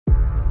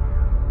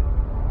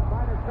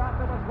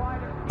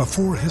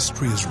Before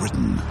history is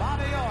written,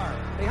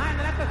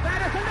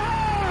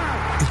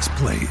 it's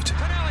played.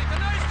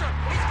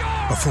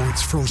 Before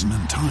it's frozen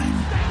in time,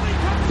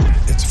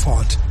 it's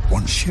fought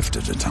one shift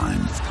at a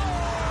time.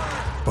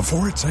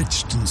 Before it's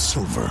etched in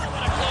silver,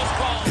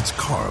 it's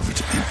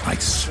carved in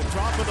ice.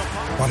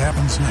 What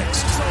happens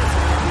next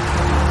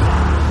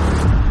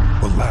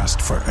will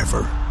last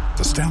forever.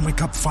 The Stanley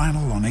Cup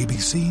Final on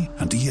ABC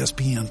and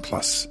ESPN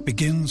Plus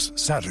begins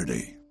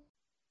Saturday.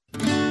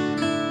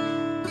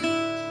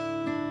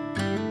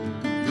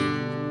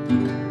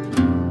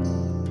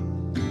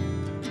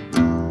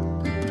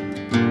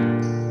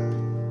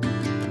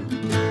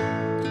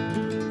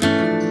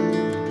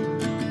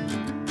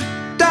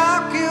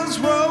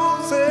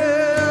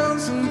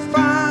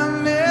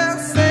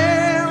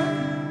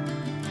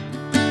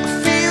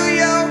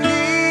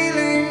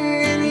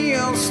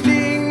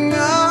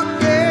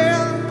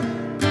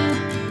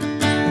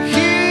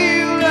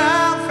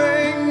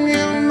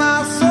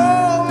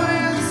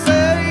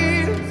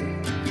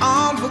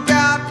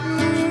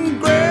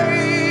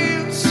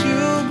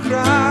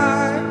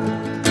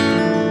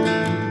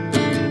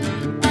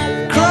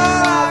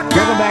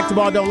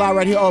 Ball Don't Lie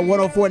right here on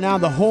 104 now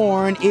The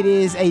Horn. It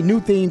is a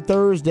new theme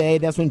Thursday.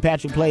 That's when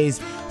Patrick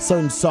plays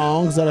certain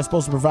songs that are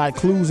supposed to provide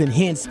clues and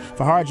hints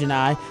for Harj and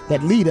I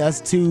that lead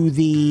us to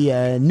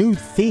the new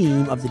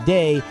theme of the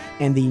day.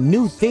 And the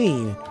new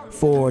theme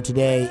for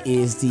today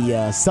is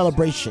the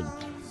celebration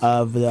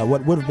of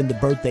what would have been the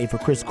birthday for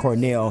Chris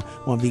Cornell,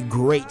 one of the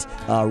great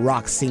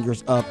rock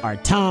singers of our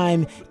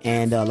time.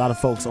 And a lot of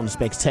folks on the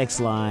Specs text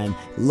line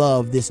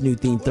love this new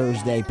theme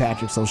Thursday,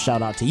 Patrick. So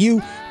shout out to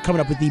you coming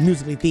up with the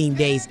musically themed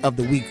days of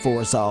the week for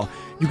us all.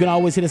 You can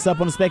always hit us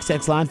up on the Specs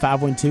text line,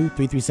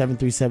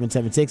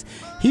 512-337-3776.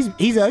 He's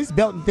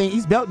belting thing.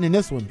 He's belting in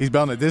this one. He's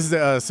belting it. This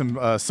is some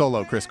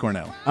solo Chris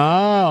Cornell.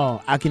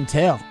 Oh, I can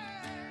tell.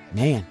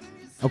 Man.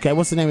 Okay,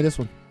 what's the name of this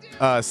one?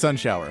 Sun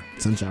Shower.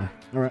 Sun Shower.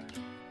 All right.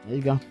 There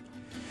you go.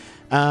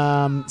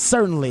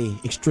 Certainly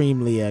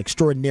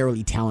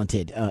extraordinarily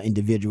talented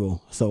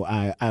individual. So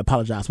I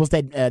apologize. What's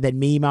that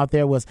meme out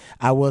there was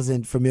I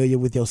wasn't familiar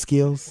with your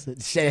skills?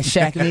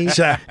 Shaq meme?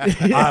 Shaq,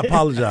 I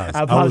apologize.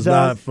 I was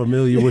not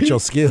familiar with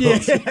your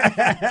skills.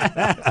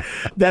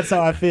 That's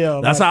how I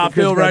feel. That's how I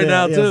feel right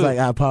now, too. It's like,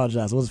 I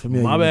apologize. I wasn't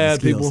familiar My with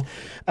bad, your skills.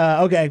 people.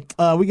 Okay.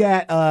 We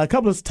got a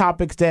couple of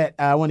topics that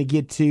I want to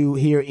get to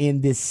here in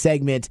this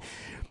segment.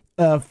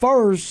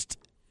 First,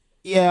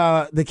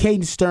 the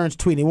Caden Stearns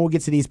tweet, and we'll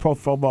get to these Pro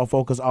Football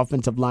Focus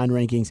offensive line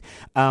rankings.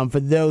 For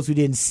those who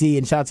didn't see,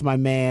 and shout out to my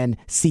man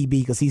CB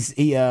because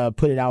he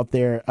put it out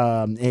there.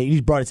 And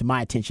he brought it to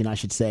my attention, I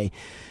should say.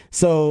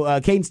 So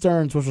Caden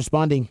Stearns was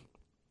responding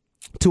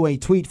to a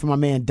tweet from my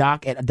man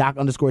Doc at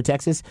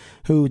Doc_Texas,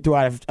 who threw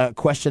out a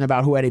question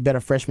about who had a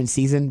better freshman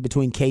season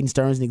between Caden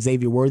Stearns and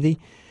Xavier Worthy.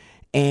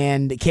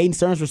 And Caden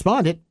Stearns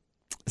responded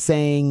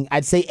saying,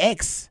 I'd say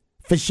X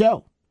for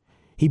show.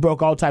 He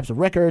broke all types of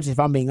records. If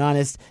I'm being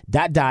honest, ...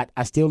 I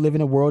still live in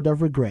a world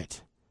of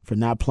regret for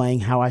not playing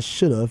how I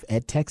should have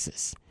at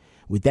Texas.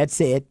 With that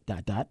said, ...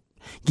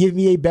 give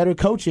me a better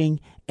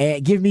coaching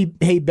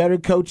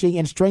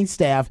and strength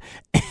staff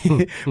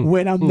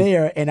when I'm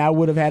there, and I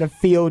would have had a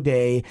field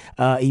day.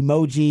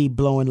 Emoji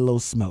blowing a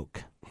little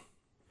smoke.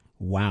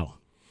 Wow.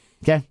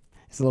 Okay,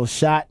 it's a little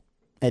shot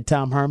at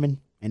Tom Herman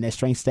and that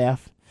strength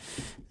staff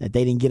that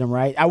they didn't get him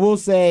right. I will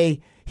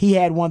say, he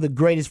had one of the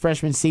greatest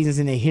freshman seasons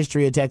in the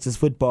history of Texas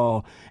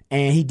football,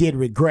 and he did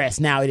regress.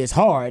 Now, it is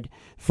hard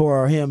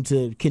for him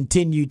to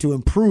continue to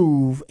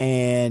improve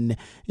and,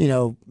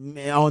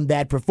 on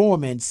that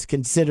performance,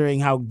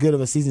 considering how good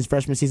of a season his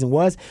freshman season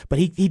was. But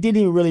he didn't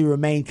even really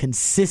remain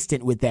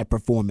consistent with that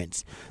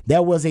performance.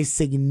 That was a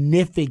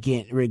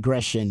significant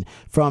regression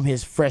from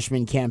his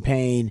freshman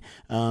campaign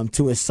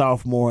to his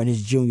sophomore and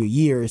his junior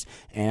years.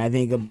 And I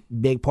think a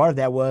big part of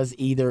that was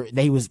either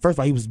that he was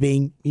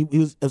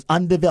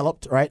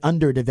undeveloped, right?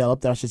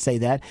 Underdeveloped, I should say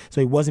that. So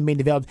he wasn't being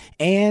developed.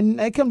 And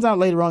it comes out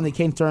later on that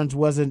Caden Stearns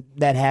wasn't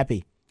that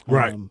happy.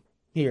 Right.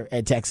 Here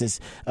at Texas,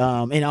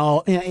 and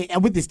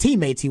with his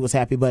teammates, he was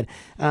happy. But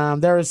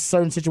there was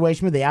certain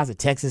situations where the Eyes of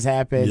Texas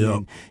happened, yep.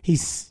 and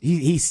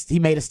he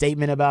made a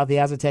statement about the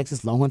Eyes of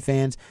Texas. Longhorn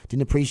fans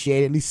didn't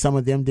appreciate it. At least some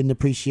of them didn't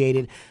appreciate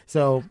it.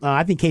 So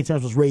I think Caden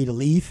Stearns was ready to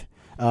leave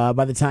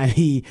by the time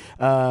he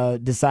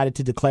decided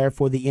to declare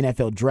for the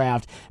NFL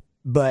draft.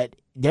 But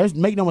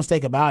make no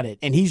mistake about it,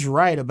 and he's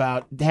right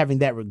about having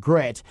that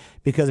regret,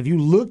 because if you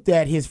looked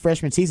at his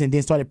freshman season and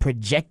then started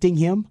projecting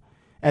him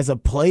as a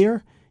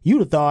player, you'd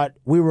have thought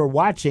we were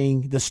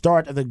watching the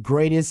start of the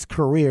greatest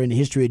career in the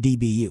history of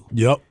DBU.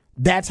 Yep.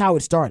 That's how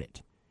it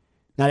started.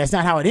 Now, that's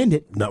not how it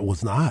ended. No, it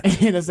was not.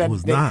 It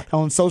was not.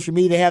 On social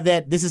media, they have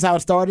that, this is how it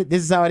started,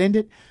 this is how it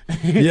ended.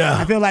 Yeah.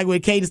 I feel like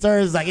with Caden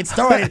Stearns, it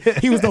started,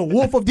 he was the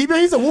wolf of DBU.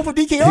 He's the wolf of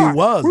DKR. He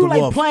was we were the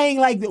wolf. Playing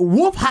like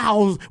wolf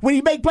howls when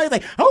he make plays,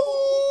 like,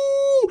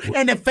 oh,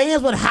 and the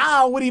fans would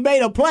howl when he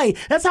made a play.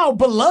 That's how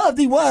beloved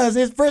he was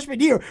his freshman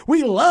year.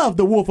 We loved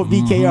the Wolf of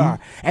DKR.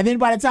 And then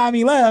by the time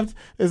he left,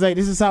 it's like,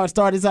 this is how it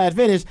started, this is how it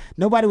finished.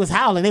 Nobody was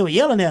howling. They were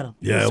yelling at him.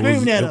 Yeah,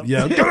 screaming at him.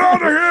 Yeah, get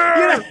out of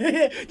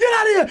here! Get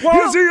out of here!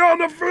 Why is he on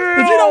the field?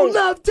 If you don't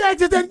love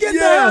Texas, then get the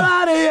hell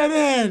out of here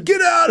then.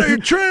 Get out of here,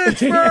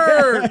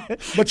 transfer!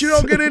 But you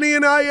don't get any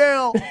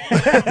NIL.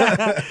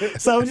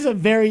 So it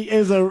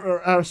was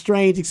a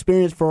strange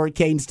experience for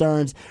Caden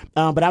Stearns.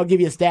 But I'll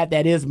give you a stat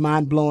that is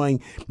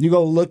mind-blowing. You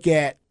go look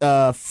at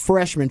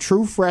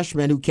true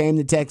freshmen who came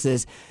to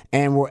Texas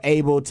and were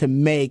able to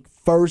make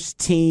first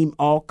team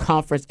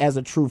all-conference as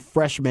a true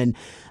freshman.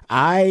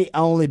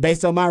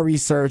 Based on my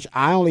research,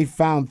 I only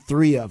found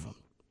 3 of them.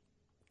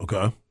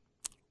 Okay.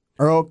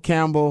 Earl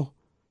Campbell,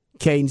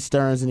 Caden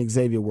Stearns, and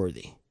Xavier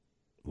Worthy.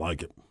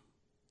 Like it.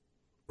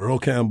 Earl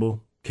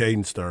Campbell,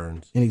 Caden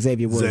Stearns, and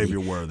Xavier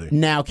Worthy.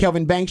 Now,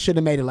 Kelvin Banks should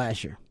have made it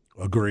last year.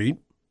 Agreed.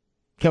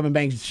 Kelvin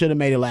Banks should have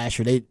made it last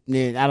year.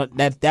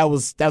 That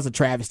was a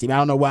travesty. I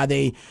don't know why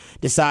they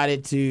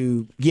decided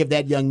to give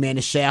that young man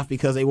a shaft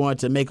because they wanted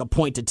to make a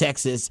point to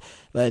Texas,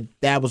 but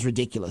that was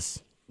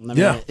ridiculous.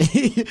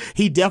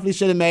 He definitely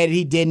should have made it.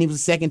 He didn't. He was a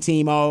second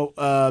team all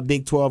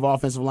Big 12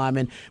 offensive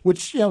lineman,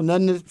 which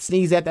nothing to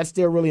sneeze at. That's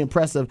still really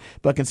impressive.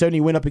 But considering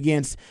he went up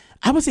against,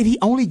 I would say he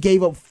only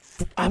gave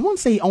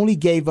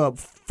up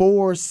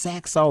 4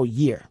 sacks all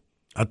year.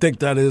 I think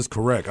that is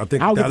correct. I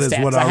think that is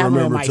what I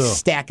remember too. My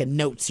stack of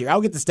notes here.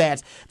 I'll get the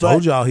stats.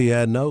 Told y'all he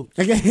had notes.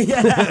 No,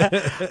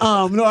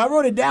 I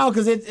wrote it down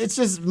because it's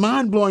just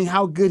mind blowing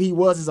how good he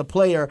was as a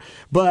player.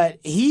 But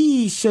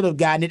he should have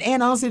gotten it.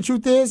 And honestly, the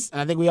truth is,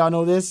 and I think we all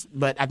know this,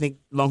 but I think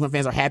Longhorn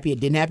fans are happy it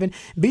didn't happen.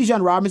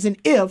 Bijan Robinson,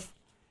 if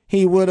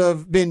he would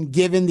have been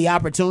given the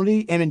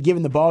opportunity and been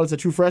given the ball as a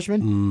true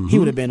freshman, he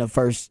would have been a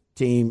first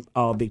team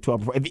all Big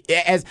 12.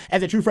 As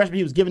a true freshman,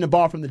 he was given the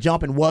ball from the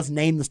jump and was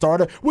named the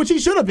starter, which he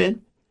should have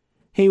been.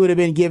 He would have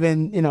been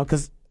given,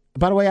 because,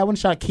 by the way, I wouldn't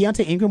shout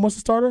Keontae Ingram was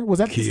the starter. Was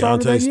that the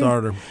starter? Keontae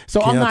starter.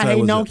 So I'm not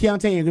hating on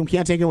Keontae Ingram.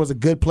 Keontae Ingram was a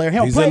good player.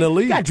 He's in the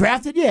league. Got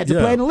drafted, to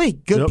play in the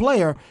league. Good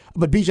player.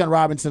 But Bijan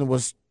Robinson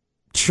was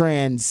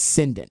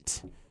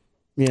transcendent.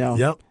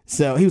 Yep.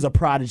 So he was a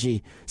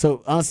prodigy.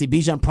 So honestly,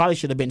 Bijan probably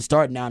should have been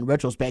starting now in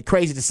retrospect.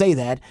 Crazy to say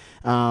that,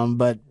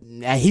 but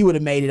he would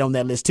have made it on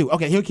that list too.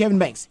 Okay, here's Kelvin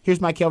Banks. Here's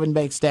my Kelvin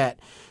Banks stat.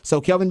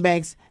 So Kelvin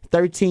Banks,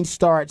 13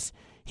 starts.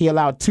 He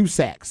allowed 2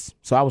 sacks.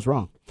 So I was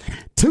wrong.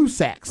 2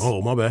 sacks.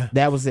 Oh, my bad.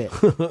 That was it.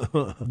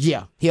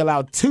 Yeah, he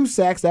allowed 2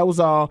 sacks. That was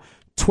all.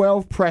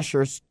 12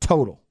 pressures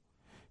total.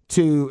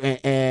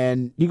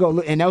 And you go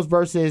look, and that was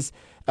versus.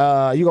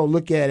 You go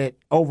look at it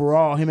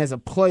overall. Him as a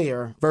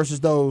player versus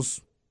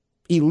those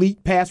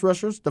elite pass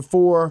rushers, the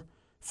 4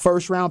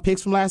 first-round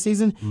picks from last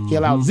season. He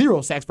allowed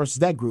 0 sacks versus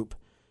that group,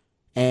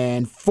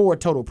 and 4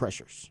 total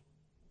pressures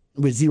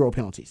with 0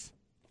 penalties.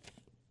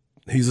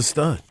 He's a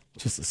stud.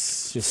 Just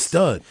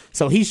stud.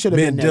 So he should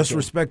have been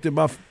disrespected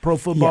by Pro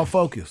Football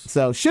Focus.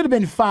 So should have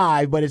been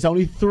 5, but it's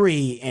only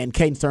 3, and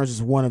Caden Stearns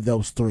is one of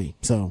those 3.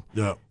 So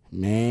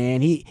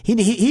man, he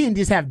didn't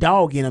just have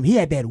dog in him. He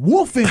had that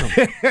wolf in him.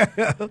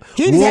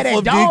 He just had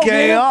that dog DKR.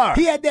 In him.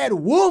 He had that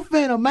wolf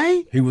in him,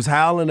 man. He was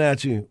howling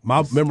at you.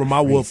 Remember,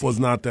 my wolf was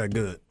not that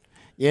good.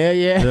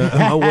 Yeah.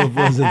 My wolf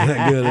wasn't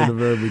that good in the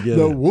very beginning.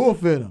 The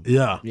wolf in him.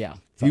 Yeah.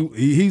 So.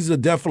 He's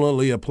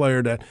definitely a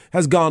player that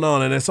has gone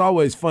on, and it's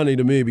always funny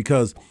to me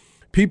because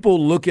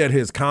people look at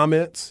his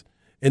comments,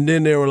 and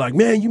then they were like,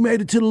 man, you made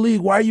it to the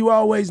league. Why are you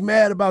always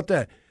mad about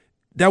that?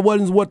 That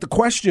wasn't what the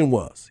question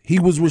was. He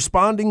was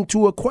responding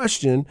to a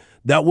question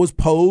that was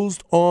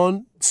posed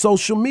on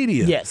social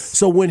media. Yes.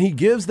 So when he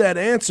gives that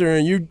answer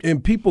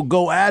and people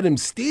go at him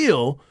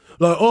still,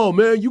 like, oh,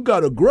 man, you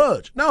got a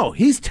grudge. No,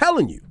 he's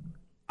telling you,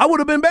 I would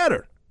have been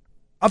better.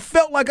 I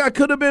felt like I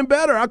could have been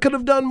better. I could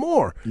have done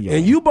more. Yeah.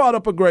 And you brought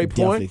up a great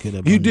point.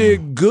 You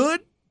did good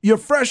your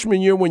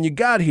freshman year when you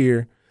got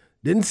here.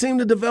 Didn't seem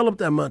to develop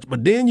that much.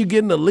 But then you get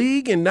in the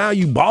league and now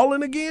you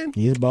balling again?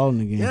 He's balling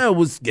again.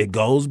 Yeah, it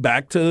goes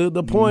back to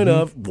the point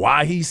of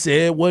why he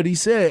said what he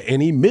said,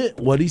 and he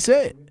meant what he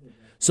said.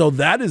 So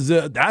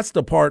that's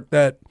the part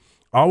that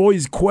I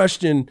always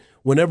question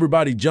when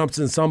everybody jumps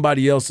in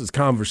somebody else's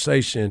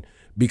conversation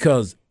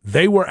because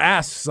they were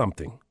asked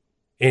something.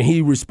 And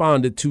he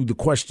responded to the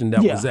question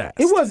that was asked.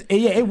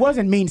 It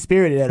wasn't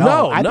mean-spirited at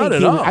all. Not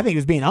at all. I think he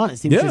was being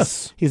honest. He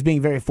was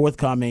being very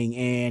forthcoming,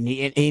 and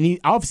he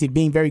obviously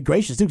being very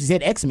gracious, too, because he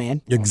said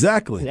X-Man.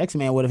 Exactly.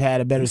 X-Man would have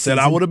had a better season.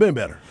 Said I would have been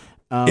better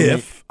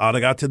if I'd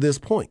have got to this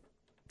point.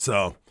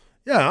 So,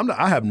 yeah,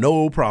 I have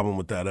no problem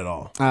with that at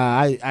all.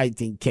 I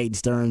think Caden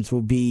Stearns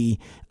will be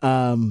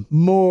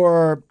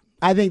more –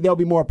 I think there'll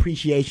be more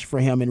appreciation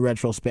for him in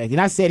retrospect. And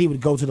I said he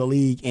would go to the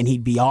league and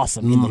he'd be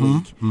awesome in the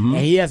league. And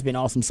he has been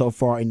awesome so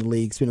far in the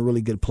league. He's been a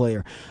really good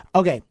player.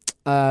 Okay,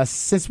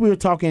 since we were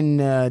talking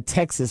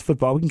Texas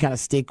football, we can kind of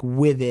stick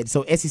with it.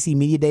 So SEC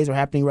Media Days are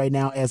happening right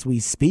now as we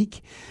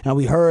speak.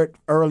 We heard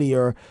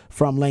earlier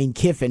from Lane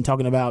Kiffin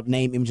talking about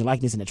name, image, and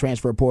likeness in the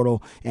transfer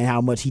portal and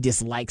how much he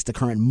dislikes the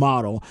current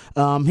model.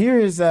 Here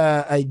is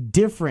a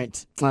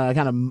different kind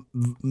of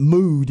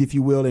mood, if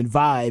you will, and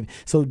vibe.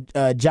 So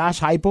Josh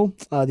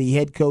Heupel, the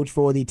head coach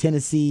for the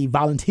Tennessee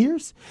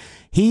Volunteers,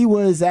 he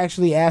was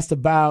actually asked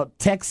about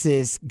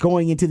Texas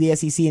going into the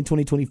SEC in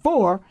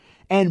 2024,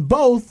 and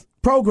both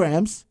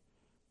programs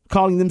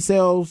calling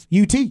themselves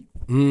UT.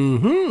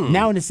 Mm-hmm.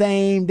 Now in the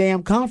same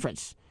damn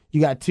conference.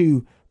 You got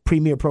two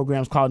premier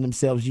programs calling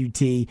themselves UT.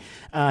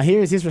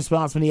 Here's his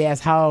response when he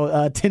asked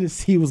how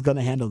Tennessee was going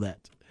to handle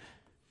that.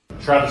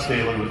 Travis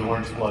Daly with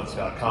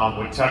OrangeBloods.com.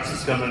 With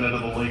Texas coming into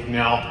the league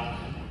now,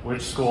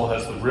 which school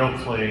has the real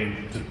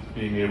claim to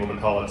being able to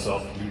call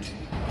itself UT?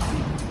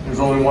 There's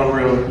only one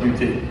real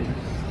UT.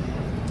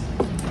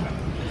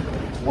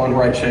 One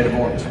right shade of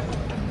orange.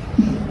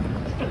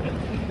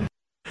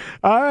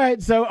 All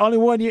right, so only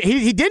one.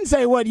 He didn't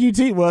say what UT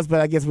was,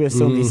 but I guess we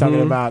assume he's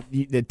talking about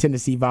the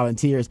Tennessee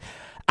Volunteers.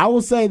 I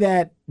will say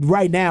that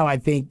right now, I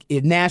think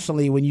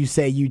nationally, when you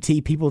say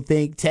UT, people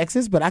think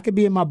Texas, but I could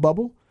be in my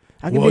bubble.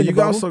 Well,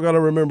 you also got to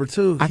remember,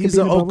 too, he's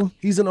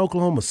an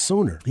Oklahoma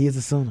Sooner. He is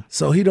a Sooner.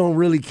 So he don't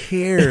really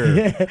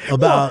care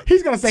about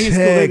he's going to say his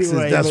Texas.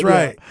 School anyway, that's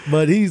right. Yeah.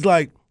 But he's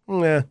like,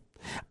 yeah.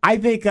 I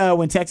think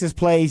when Texas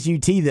plays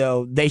UT,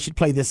 though, they should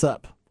play this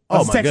up. Oh,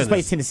 my Texas goodness.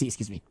 plays Tennessee,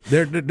 excuse me.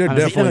 They're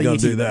definitely going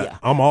to do that. Yeah.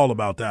 I'm all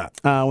about that.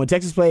 When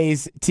Texas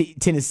plays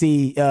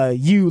Tennessee,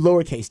 U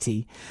lowercase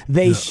t,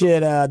 they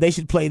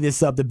should play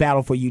this up, the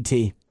battle for UT.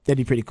 That'd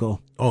be pretty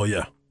cool. Oh,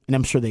 yeah. And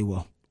I'm sure they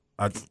will.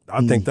 I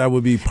think that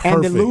would be perfect.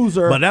 And the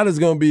loser. But that is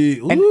going to be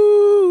a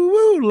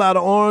lot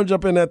of orange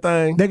up in that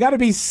thing. There got to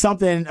be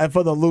something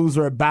for the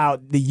loser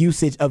about the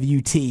usage of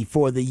UT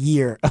for the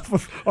year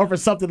or for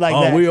something like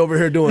that. Oh, we over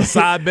here doing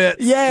side bets?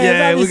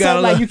 Yeah, we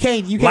got like you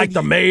can't like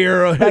the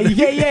mayor. Like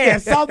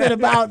something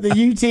about the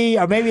UT,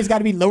 or maybe it's got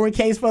to be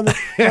lowercase for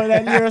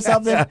that year or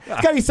something. It's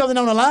got to be something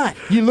on the line.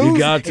 You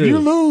lose. If you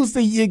lose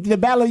the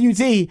battle of UT,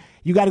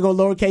 you got to go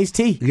lowercase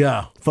t.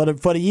 Yeah, for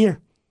the year.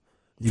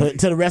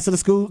 To the rest of the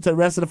school, to the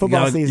rest of the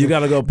football season. You got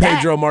to go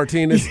Pedro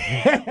Martinez.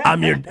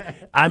 I'm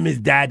his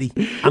daddy.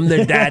 I'm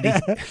their daddy.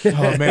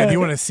 Oh, man, you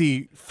want to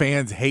see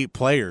fans hate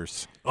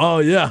players. Oh,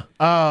 yeah.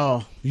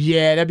 Oh,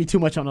 yeah, that'd be too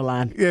much on the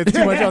line. Yeah, it's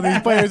too much on these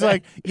players.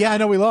 Like, yeah, I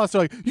know we lost.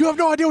 They're like, you have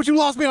no idea what you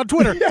lost me on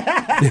Twitter.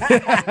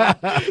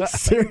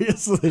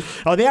 Seriously.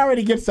 Oh, they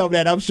already get some of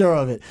that. I'm sure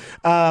of it.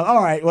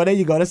 All right. Well, there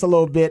you go. That's a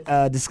little bit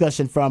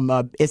discussion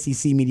from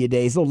SEC Media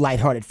Days. A little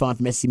lighthearted fun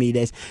from SEC Media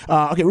Days.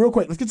 Okay, real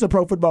quick. Let's get to the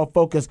Pro Football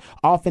Focus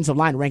offensive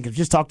line rankings. We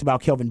just talked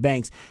about Kelvin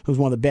Banks, who's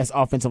one of the best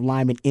offensive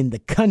linemen in the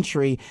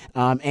country.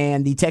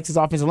 And the Texas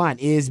offensive line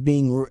is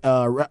being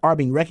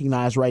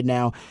recognized right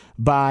now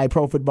by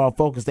Pro Football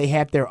Focus. They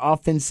have their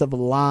offensive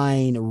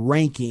line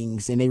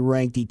rankings, and they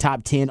rank the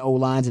top 10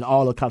 O-lines in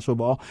all of college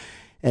football.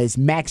 As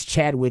Max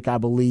Chadwick, I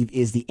believe,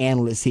 is the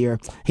analyst here.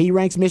 He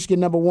ranks Michigan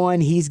number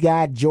 1. He's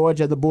got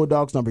Georgia, the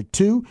Bulldogs, number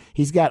 2.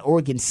 He's got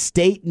Oregon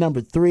State,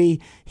 number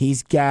 3.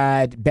 He's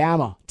got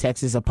Bama,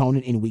 Texas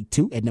opponent in week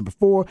 2, at number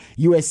 4.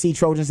 USC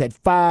Trojans at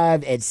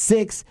 5. At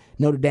 6,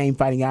 Notre Dame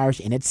Fighting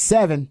Irish. And at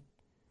 7,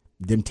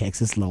 them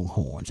Texas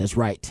Longhorns. That's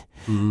right.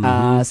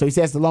 Mm-hmm. So he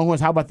says the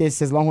Longhorns, how about this? He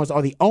says Longhorns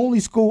are the only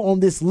school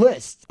on this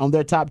list, on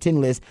their top 10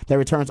 list, that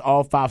returns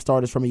all 5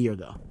 starters from a year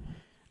ago.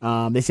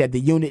 They said the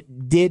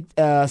unit did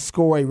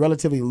score a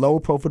relatively low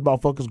Pro Football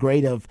Focus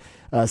grade of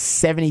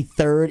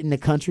 73rd in the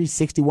country,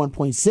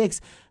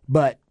 61.6.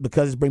 But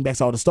because it brings back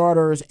all the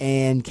starters,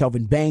 and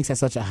Kelvin Banks has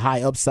such a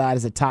high upside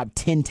as a top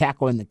 10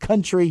 tackle in the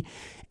country,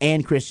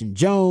 and Christian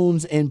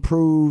Jones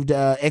improved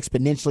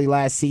exponentially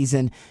last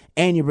season,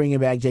 and you're bringing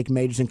back Jake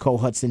Majors, Cole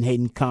Hudson,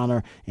 Hayden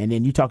Connor, and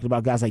then you talked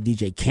about guys like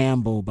DJ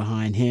Campbell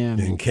behind him.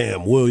 And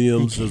Cam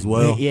Williams as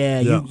well.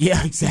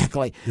 Yeah,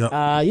 exactly.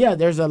 Yep.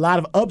 There's a lot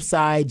of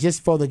upside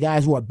just for the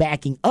guys who are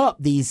backing up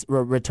these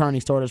returning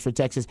starters for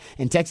Texas.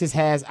 And Texas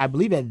has, I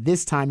believe at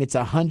this time, it's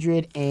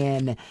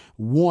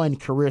 101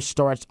 career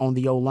starts on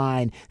the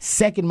O-line,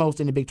 second most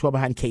in the Big 12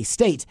 behind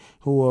K-State,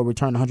 who will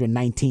return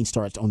 119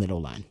 starts on that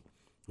O-line.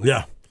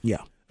 Yeah.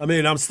 Yeah. I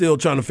mean, I'm still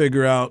trying to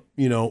figure out,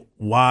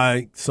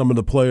 why some of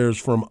the players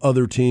from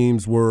other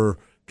teams were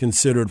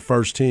considered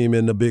first team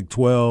in the Big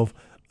 12.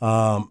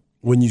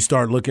 When you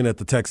start looking at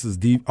the Texas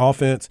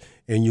offense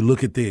and you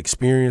look at the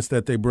experience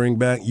that they bring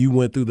back, you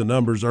went through the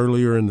numbers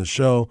earlier in the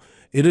show.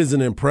 It is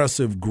an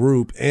impressive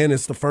group, and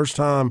it's the first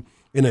time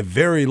in a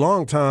very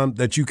long time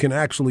that you can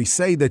actually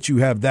say that you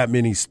have that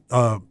many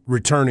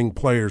returning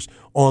players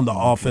on the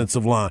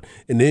offensive line.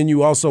 And then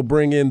you also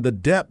bring in the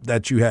depth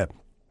that you have.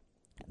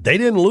 They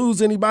didn't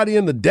lose anybody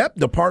in the depth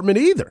department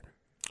either.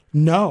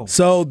 No.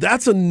 So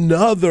that's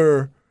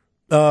another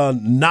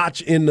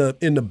notch in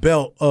the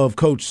belt of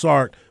Coach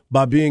Sark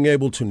by being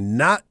able to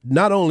not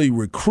only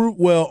recruit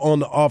well on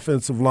the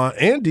offensive line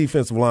and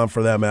defensive line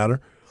for that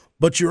matter,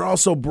 but you're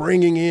also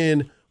bringing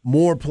in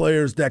more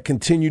players that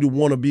continue to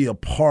want to be a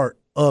part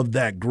of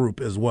that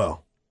group as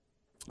well.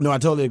 No, I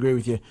totally agree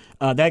with you.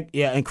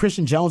 And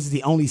Christian Jones is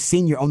the only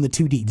senior on the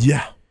 2 deep.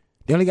 Yeah.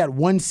 They only got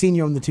one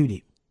senior on the 2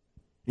 deep.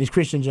 It's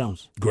Christian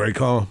Jones. Great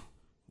call.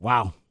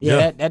 Wow.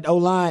 Yeah. That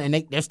O-line, and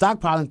they're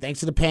stockpiling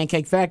thanks to the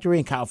Pancake Factory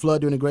and Kyle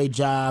Flood doing a great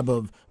job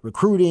of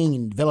recruiting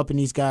and developing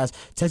these guys.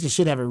 Texas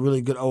should have a really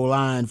good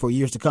O-line for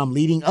years to come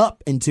leading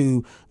up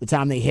into the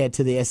time they head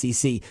to the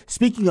SEC.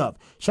 Speaking of,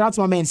 shout out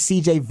to my man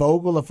CJ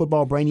Vogel of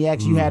Football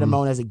Brainiacs. You had him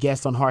on as a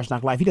guest on Harsh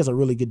Knock Life. He does a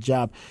really good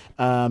job,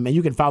 and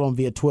you can follow him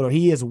via Twitter.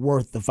 He is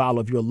worth the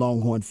follow if you're a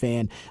Longhorn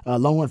fan,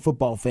 Longhorn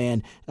football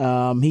fan.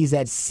 He's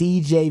at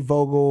CJ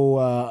Vogel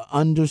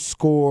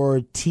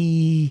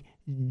 _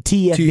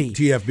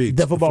 TFB,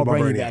 the Football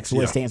Brainiacs,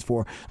 what it stands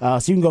for. So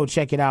you can go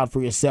check it out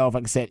for yourself.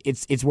 Like I said,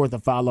 it's worth a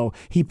follow.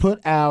 He put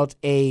out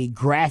a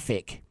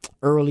graphic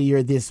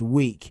earlier this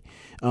week,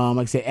 like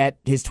I said, at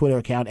his Twitter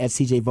account, at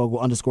CJ Vogel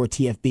 _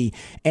 TFB.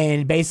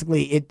 And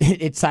basically,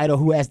 it's titled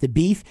Who Has the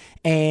Beef?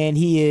 And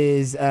he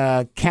is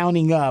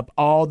counting up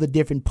all the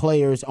different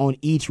players on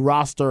each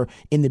roster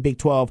in the Big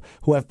 12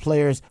 who have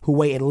players who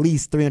weigh at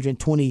least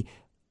 320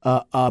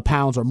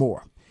 pounds or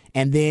more.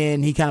 And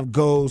then he kind of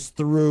goes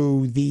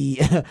through the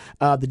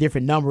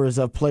different numbers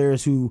of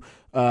players who,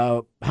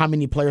 how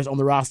many players on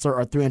the roster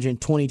are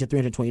 320 to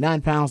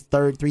 329 pounds,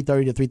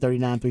 330 to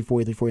 339,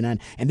 340 to 349.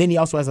 And then he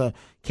also has a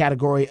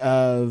category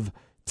of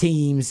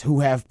teams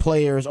who have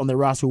players on their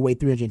roster who weigh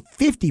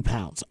 350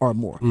 pounds or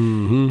more.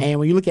 Mm-hmm. And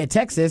when you look at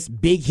Texas,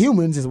 big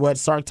humans is what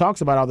Sark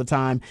talks about all the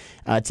time.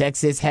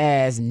 Texas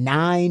has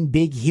 9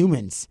 big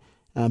humans.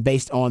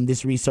 Based on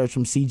this research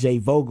from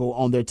CJ Vogel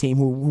on their team,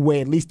 who weigh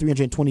at least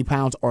 320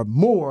 pounds or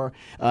more.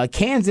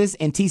 Kansas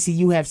and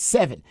TCU have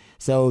 7.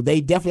 So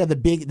they definitely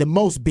have the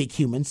most big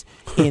humans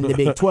in the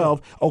Big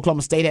 12.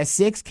 Oklahoma State has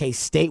 6.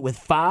 K-State with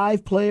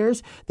 5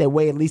 players that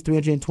weigh at least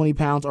 320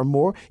 pounds or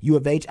more. U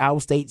of H, Iowa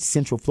State,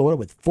 Central Florida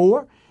with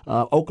 4.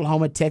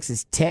 Oklahoma,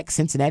 Texas Tech,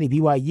 Cincinnati,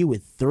 BYU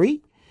with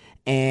 3.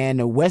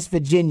 And West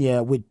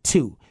Virginia with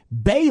 2.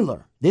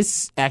 Baylor,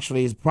 this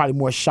actually is probably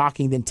more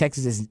shocking than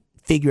Texas's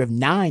figure of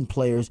 9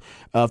 players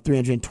of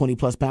 320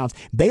 plus pounds.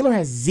 Baylor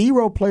has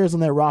 0 players on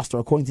their roster,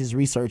 according to his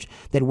research,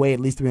 that weigh at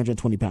least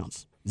 320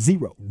 pounds.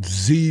 0.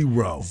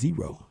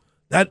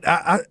 That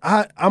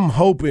I'm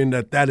hoping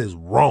that is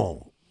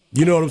wrong.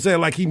 You know what I'm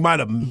saying? Like he might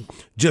have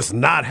just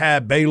not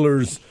had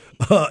Baylor's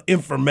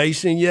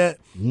information yet,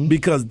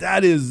 because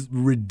that is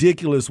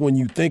ridiculous when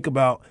you think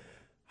about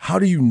how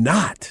do you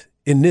not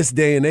in this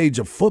day and age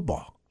of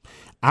football.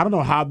 I don't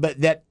know how,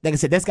 but that, like I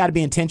said, that's got to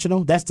be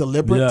intentional. That's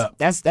deliberate. Yeah.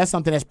 That's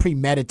something that's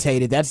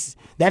premeditated. That's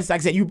like I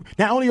said, you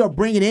not only are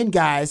bringing in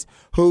guys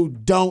who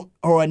don't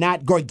or are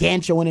not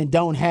gargantuan and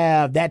don't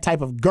have that type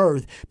of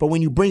girth, but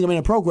when you bring them in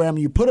a program,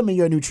 you put them in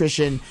your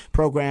nutrition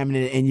program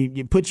and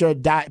you put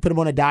them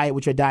on a diet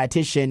with your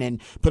dietitian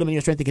and put them in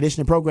your strength and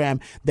conditioning program.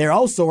 They're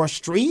also are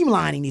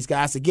streamlining these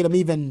guys to get them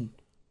even,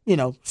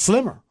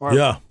 slimmer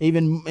or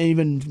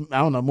even I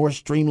don't know, more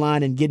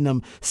streamlined and getting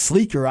them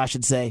sleeker, I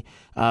should say.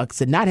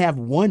 To not have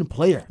one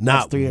player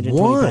that's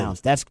 320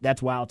 pounds,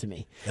 that's wild to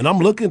me. And I'm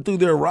looking through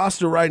their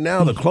roster right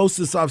now. The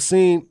closest I've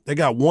seen, they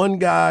got one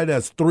guy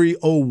that's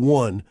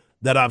 301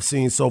 that I've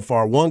seen so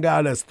far. One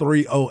guy that's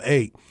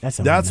 308. That's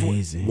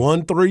amazing.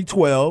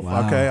 312.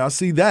 Wow. Okay, I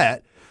see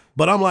that.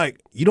 But I'm like,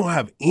 you don't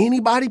have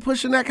anybody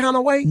pushing that kind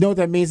of weight? You know what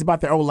that means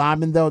about their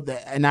O-linemen, though?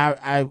 And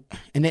I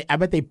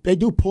bet they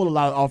do pull a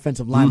lot of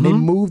offensive linemen. They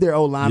move their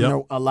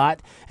O-linemen a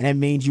lot, and that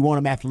means you want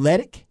them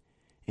athletic.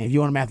 And if you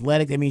want them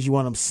athletic, that means you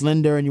want them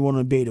slender and you want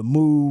them to be able to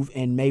move,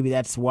 and maybe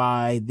that's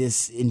why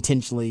this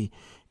intentionally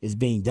is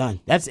being done.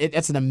 That's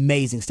an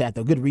amazing stat,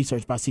 though. Good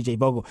research by CJ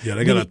Vogel. Yeah,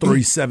 they got a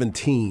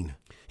 317.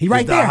 He's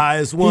right there. The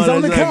highest one. He's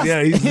on the cusp.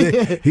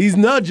 Yeah, he's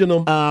nudging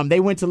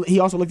them. He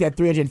also looked at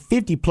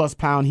 350 plus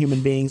pound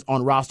human beings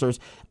on rosters,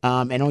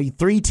 and only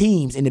 3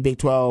 teams in the Big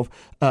 12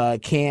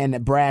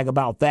 can brag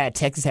about that.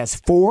 Texas has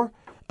 4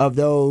 of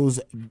those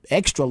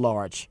extra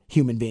large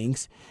human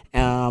beings.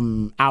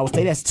 Iowa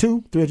State has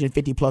 2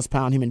 350 plus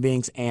pound human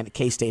beings, and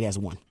K-State has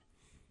 1.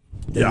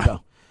 There you go.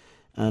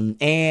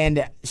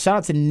 And shout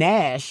out to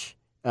Nash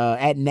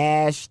at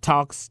Nash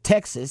Talks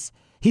Texas.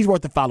 He's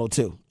worth a follow,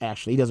 too,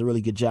 actually. He does a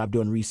really good job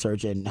doing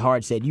research. And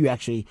Hard said you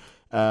actually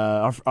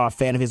are a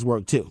fan of his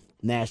work, too.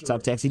 Nash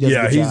Talk Texas. He does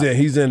a good job.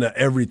 He's into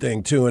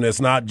everything, too. And it's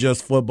not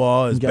just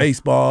football. It's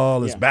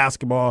baseball. It's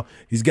basketball.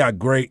 He's got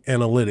great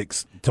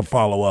analytics to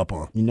follow up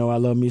on. You know I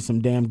love me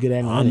some damn good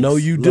analytics. I know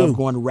you do. Love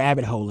going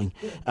rabbit holing.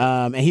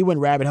 And he went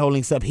rabbit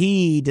holing stuff.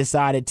 He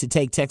decided to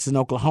take Texas and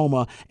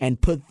Oklahoma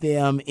and put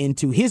them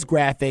into his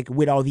graphic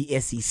with all the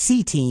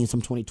SEC teams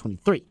from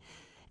 2023.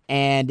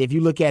 And if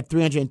you look at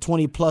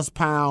 320 plus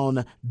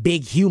pound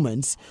big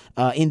humans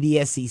in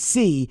the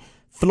SEC,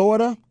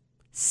 Florida,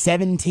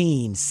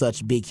 17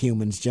 such big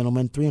humans,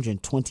 gentlemen,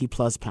 320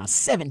 plus pounds,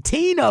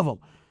 17 of them.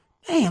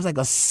 Man, it's like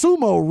a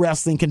sumo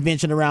wrestling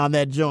convention around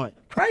that joint.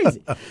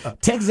 Crazy.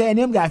 Texas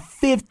A&M got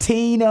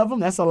 15 of them.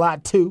 That's a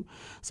lot, too.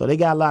 So they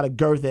got a lot of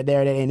girth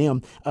there at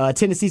A&M.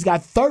 Tennessee's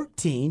got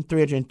 13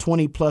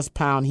 320-plus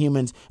pound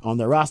humans on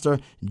their roster.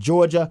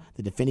 Georgia,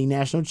 the defending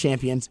national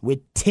champions, with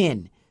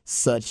 10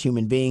 such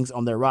human beings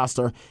on their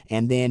roster.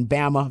 And then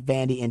Bama,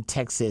 Vandy, and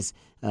Texas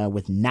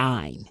with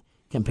 9,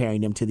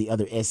 comparing them to the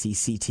other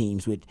SEC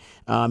teams. With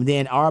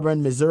then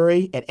Auburn,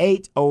 Missouri at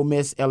 8, Ole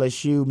Miss,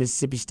 LSU,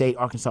 Mississippi State,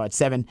 Arkansas at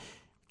 7,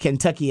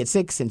 Kentucky at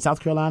 6, and South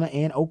Carolina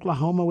and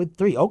Oklahoma with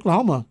 3.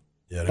 Oklahoma.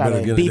 Yeah, got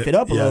to beef it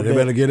up a little bit. They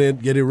better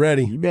get it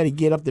ready. You better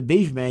get up the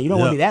beef, man. You don't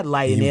want to be that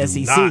light in the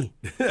SEC. Not.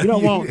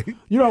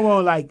 You don't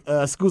want like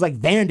schools like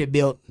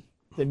Vanderbilt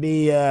to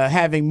be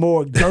having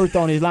more girth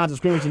on his lines of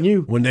scrimmage than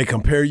you. When they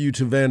compare you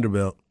to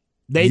Vanderbilt.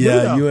 They do,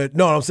 though.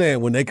 No, I'm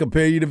saying when they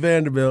compare you to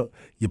Vanderbilt,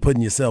 you're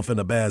putting yourself in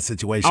a bad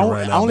situation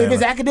right now. Only if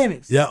it's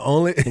academics. Yeah,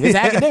 only if it's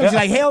academics. You're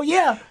like, hell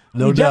yeah.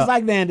 No you doubt. Just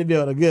like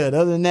Vanderbilt are good.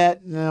 Other than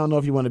that, I don't know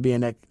if you want to be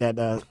in that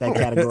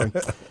category.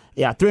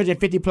 Yeah,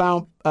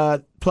 350-pound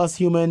plus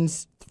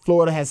humans.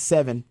 Florida has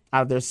 7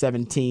 out of their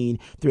 17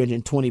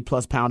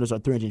 320-plus pounders or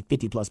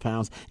 350-plus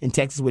pounds. And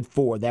Texas with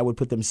 4. That would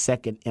put them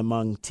second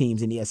among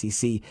teams in the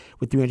SEC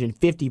with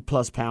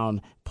 350-plus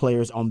pound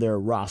players on their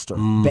roster.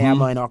 Mm-hmm.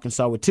 Bama and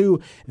Arkansas with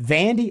 2.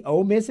 Vandy,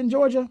 Ole Miss, and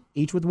Georgia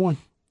each with 1.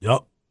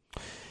 Yep.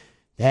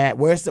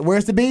 Where's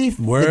the beef?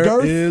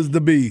 Where is the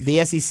beef?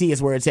 The SEC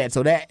is where it's at.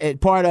 So that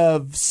part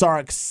of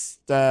Sark's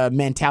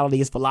mentality,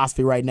 his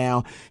philosophy right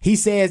now. He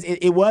says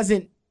he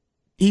wasn't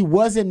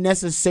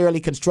necessarily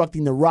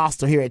constructing the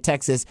roster here at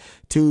Texas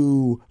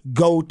to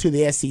go to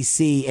the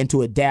SEC and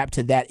to adapt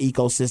to that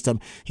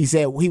ecosystem. He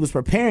said he was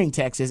preparing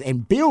Texas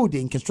and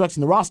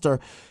constructing the roster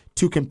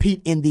to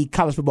compete in the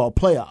college football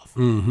playoff.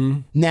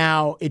 Mm-hmm.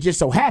 Now, it just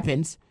so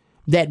happens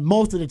that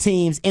most of the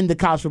teams in the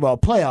college football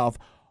playoff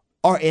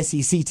are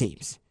SEC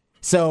teams.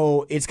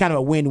 So it's kind of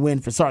a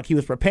win-win for Sark. He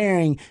was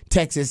preparing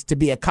Texas to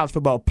be a college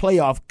football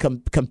playoff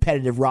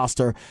competitive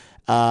roster,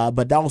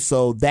 but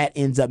also that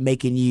ends up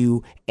making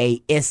you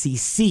a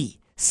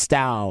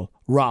SEC-style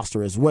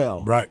roster as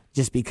well. Right.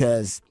 Just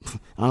because,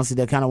 honestly,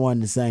 they're kind of one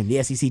and the same.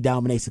 The SEC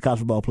dominates the college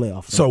football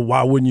playoff. So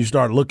why wouldn't you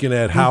start looking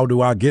at how do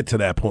I get to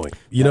that point?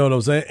 You know what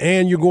I'm saying?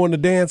 And you're going to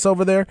dance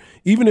over there?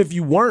 Even if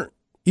you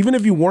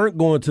weren't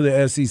going to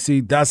the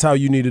SEC, that's how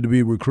you needed to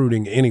be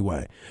recruiting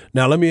anyway.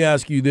 Now, let me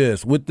ask you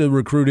this. With the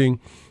recruiting,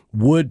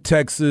 would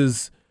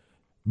Texas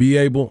be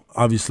able –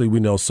 obviously, we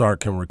know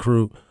Sark can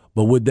recruit,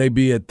 but would they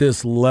be at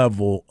this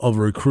level of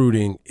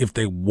recruiting if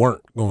they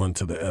weren't going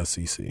to the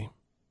SEC?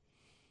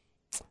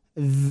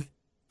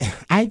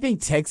 I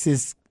think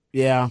Texas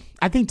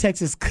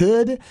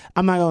could.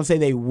 I'm not going to say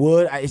they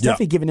would. It's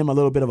definitely giving them a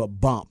little bit of a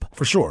bump.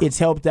 For sure. It's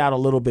helped out a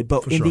little bit.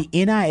 But the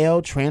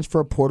NIL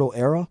transfer portal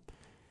era,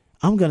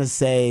 I'm going to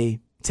say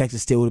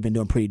Texas still would have been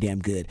doing pretty damn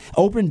good.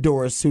 Open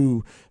Doors,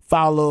 who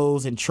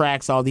follows and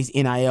tracks all these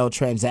NIL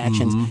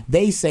transactions,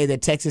 they say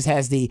that Texas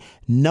has the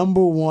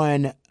number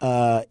 1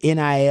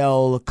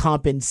 NIL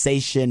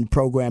compensation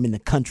program in the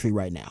country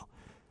right now.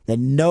 That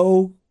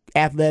no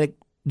athletic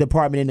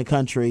department in the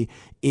country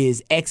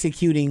is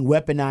executing,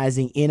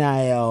 weaponizing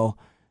NIL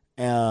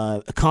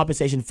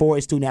compensation for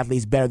its student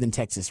athletes better than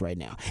Texas right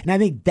now. And I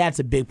think that's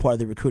a big part of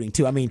the recruiting,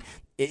 too. I mean,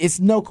 it's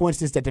no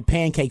coincidence that the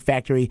Pancake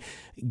Factory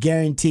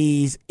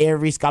guarantees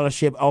every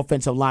scholarship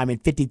offensive lineman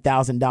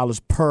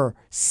 $50,000 per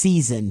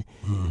season,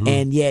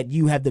 and yet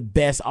you have the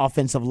best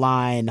offensive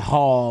line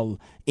haul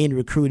in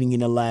recruiting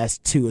in the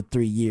last 2 or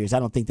 3 years. I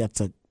don't think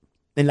that's in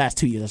the last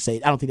 2 years, I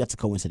don't think that's a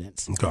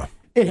coincidence. Okay.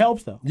 It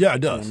helps, though. Yeah, it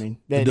does. You know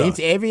what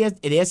I mean?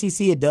 At the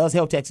SEC, it does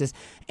help Texas,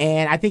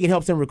 and I think it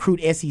helps them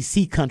recruit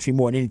SEC country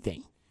more than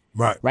anything.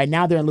 Right. Right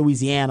now, they're in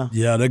Louisiana.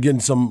 Yeah, they're getting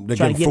some. They're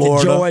Trying getting to get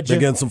to Florida. Georgia, They're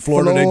getting some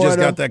Florida. They just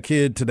Florida. got that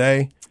kid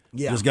today.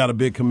 Yeah. Just got a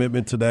big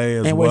commitment today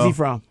as well. And where's he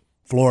from?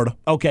 Florida.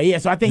 Okay, yeah.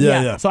 So I think,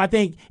 Yeah. So I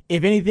think,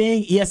 if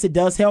anything, yes, it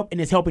does help, and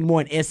it's helping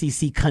more in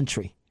SEC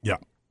country. Yeah.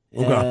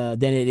 Okay.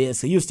 Than it is.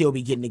 So you'll still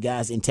be getting the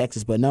guys in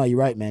Texas. But no, you're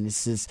right, man.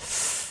 It's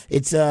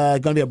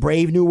going to be a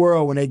brave new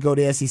world when they go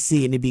to SEC,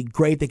 and it'd be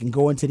great. They can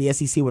go into the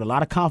SEC with a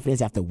lot of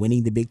confidence after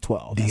winning the Big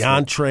 12.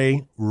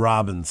 DeAndre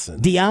Robinson.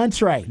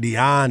 DeAndre.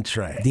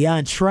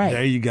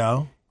 There you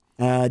go.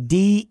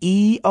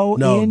 D-E-O-N?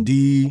 No,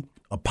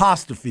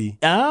 D''Entree.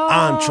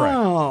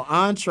 Oh,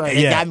 entree.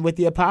 They got me with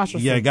the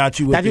apostrophe. Yeah, got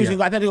you with I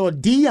thought they go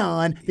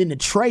Dion, then the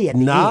tray at the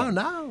end.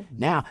 No.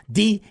 Now,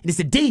 D, and it's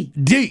a D.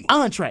 D.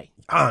 Entree.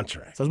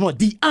 Entree. So it's more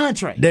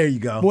DeAndre. There you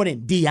go. More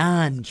than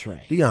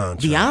DeAndre.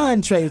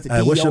 DeAndre is the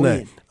Hey, what's your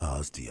name? D-O-N.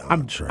 It's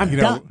DeAndre. I'm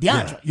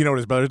DeAndre. You know what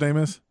his brother's name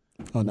is?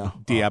 Oh, no.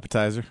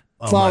 D-Appetizer.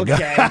 Oh, my God.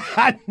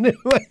 I knew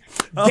it.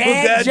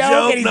 Dad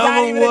joke, and he's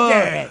not even a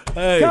dad.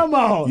 Hey, Come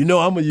on. You know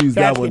I'm going to use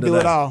that one can do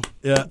it all.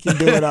 Yeah. Can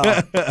do it all.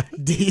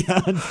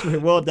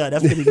 DeAndre. Well done.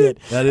 That's pretty good.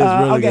 That is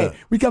really good. Okay,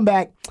 we come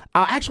back.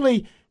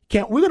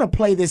 We're going to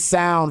play this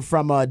sound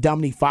from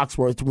Dominique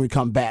Foxworth when we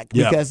come back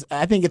because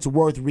I think it's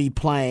worth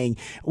replaying.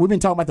 We've been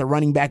talking about the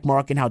running back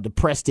market and how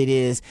depressed it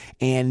is,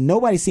 and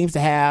nobody seems to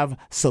have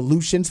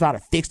solutions for how to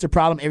fix the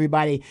problem.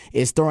 Everybody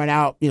is throwing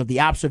out the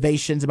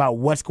observations about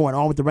what's going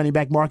on with the running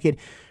back market.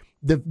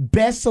 The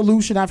best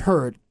solution I've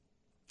heard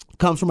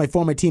comes from a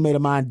former teammate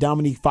of mine,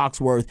 Dominique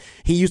Foxworth.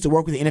 He used to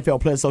work with the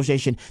NFL Players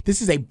Association.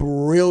 This is a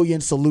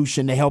brilliant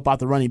solution to help out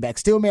the running back.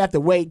 Still may have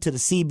to wait to the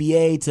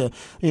CBA to,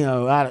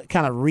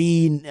 kind of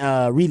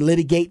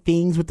relitigate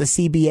things with the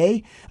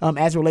CBA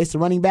as it relates to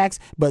running backs.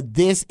 But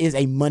this is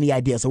a money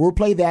idea. So we'll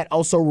play that.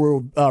 Also,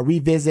 we'll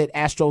revisit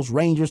Astros,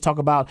 Rangers, talk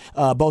about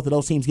both of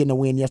those teams getting a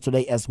win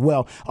yesterday as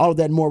well. All of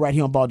that and more right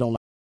here on Ball Don't Lie.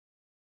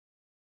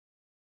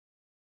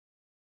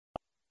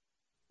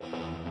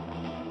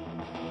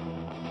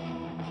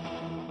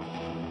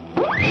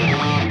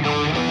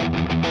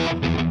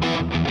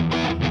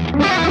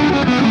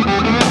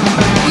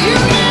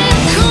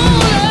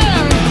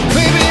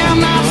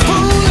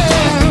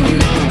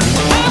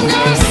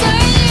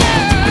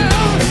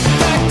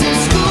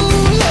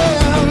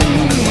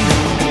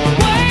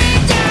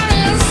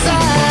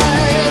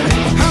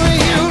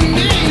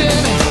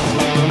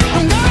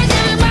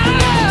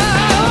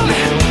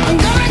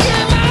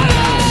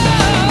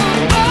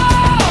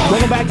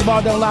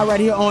 Ball Don't Lie right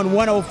here on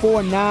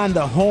 104.9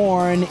 The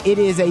Horn. It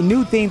is a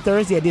new theme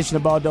Thursday edition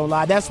of Ball Don't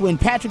Lie. That's when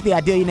Patrick the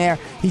Idillionaire,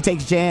 he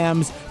takes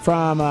jams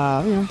from,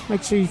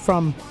 actually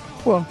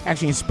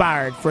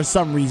inspired for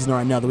some reason or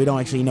another. We don't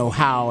actually know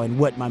how and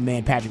what my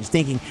man Patrick is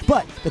thinking.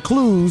 But the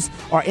clues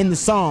are in the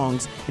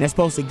songs, and they're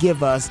supposed to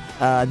give us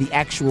the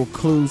actual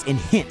clues and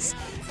hints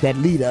that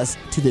lead us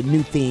to the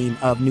new theme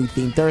of New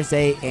Theme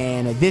Thursday.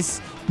 And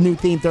this New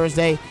Theme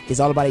Thursday is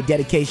all about a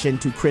dedication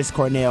to Chris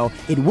Cornell.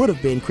 It would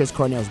have been Chris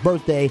Cornell's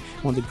birthday,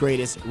 one of the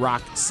greatest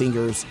rock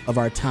singers of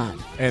our time.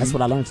 And that's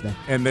what I learned today.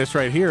 And this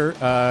right here,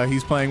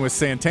 he's playing with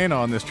Santana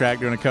on this track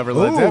doing a cover of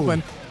Led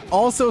Zeppelin.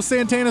 Also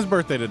Santana's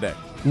birthday today.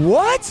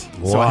 What?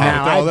 Wow. So I had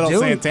to throw a little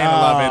Santana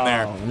love in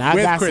there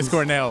with Chris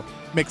Cornell.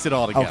 Mix it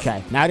all together.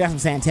 Okay, now I got some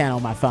Santana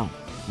on my phone.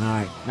 All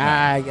right.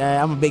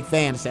 I'm a big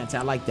fan of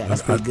Santana. I like that.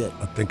 That's pretty good.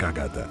 I think I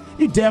got that.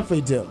 You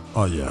definitely do.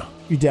 Oh, yeah.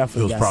 You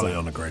definitely got It was probably some.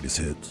 on the greatest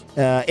hits.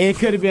 It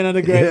could have been on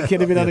the greatest. Could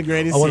have been on the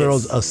greatest. One of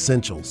those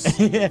essentials.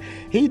 Yeah,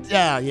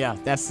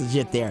 that's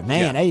legit there,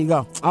 man. Yeah. There you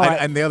go. All right.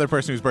 And the other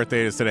person whose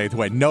birthday is today,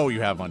 who I know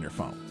you have on your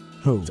phone,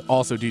 who? It's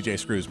also DJ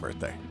Screw's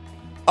birthday.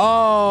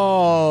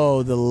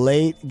 Oh, the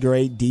late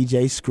great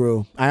DJ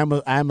Screw. I am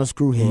a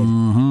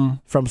screwhead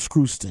from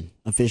Screwston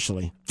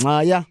officially.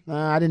 I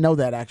didn't know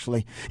that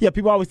actually. Yeah,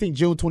 people always think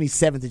June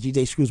 27th is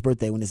DJ Screw's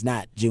birthday when it's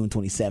not June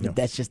 27th. No.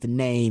 That's just the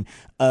name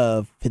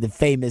of the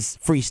famous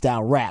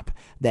freestyle rap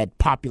that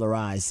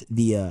popularized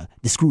the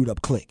Screwed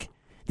Up Click,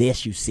 the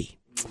SUC.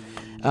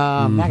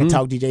 I can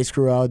talk DJ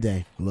Screw all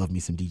day. Love me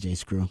some DJ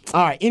Screw.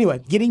 All right,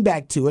 anyway, getting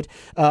back to it.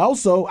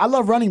 Also, I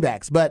love running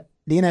backs, but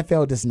the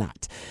NFL does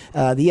not.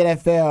 The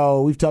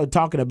NFL, we've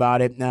talking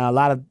about it. A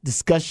lot of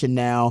discussion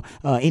now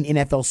in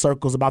NFL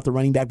circles about the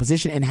running back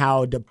position and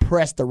how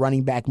depressed the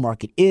running back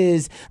market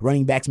is.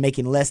 Running backs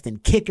making less than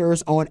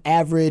kickers on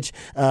average.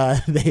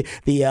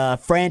 The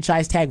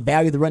franchise tag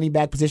value of the running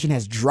back position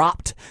has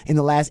dropped in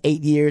the last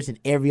 8 years. In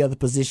every other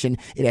position,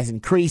 it has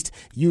increased.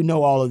 You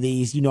know all of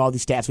these. You know all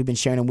these stats. We've been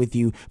sharing them with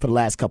you for the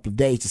last couple of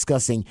days,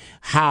 discussing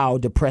how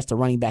depressed the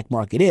running back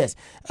market is.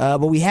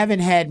 But we haven't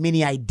had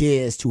many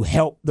ideas to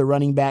help the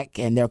running back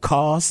and their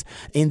cause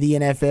in the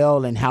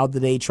NFL, and how do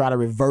they try to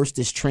reverse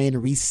this trend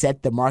and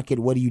reset the market?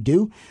 What do you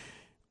do?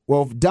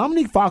 Well,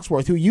 Dominique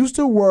Foxworth, who used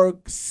to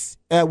work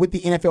with the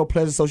NFL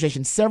Players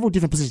Association, several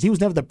different positions. He was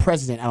never the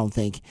president, I don't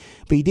think,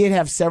 but he did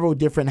have several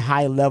different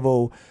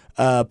high-level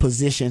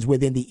positions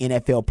within the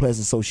NFL Players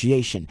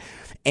Association.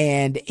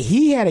 And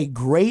he had a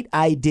great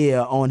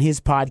idea on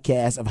his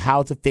podcast of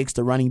how to fix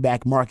the running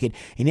back market.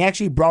 And he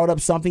actually brought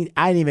up something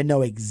I didn't even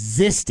know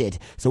existed.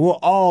 So we'll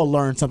all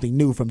learn something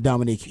new from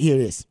Dominique. Here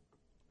it is.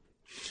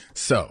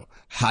 So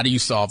how do you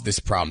solve this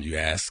problem, you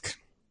ask?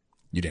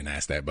 You didn't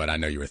ask that, but I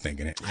know you were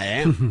thinking it. I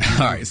am.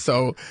 All right.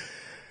 So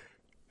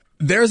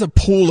there's a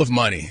pool of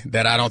money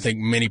that I don't think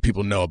many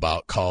people know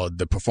about called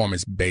the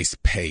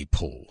performance-based pay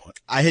pool.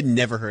 I had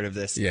never heard of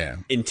this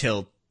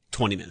until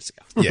 20 minutes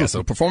ago. Yeah,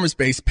 so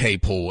performance-based pay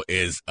pool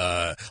is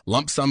a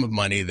lump sum of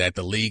money that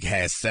the league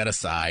has set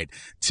aside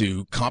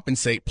to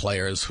compensate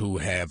players who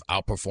have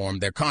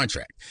outperformed their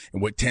contract.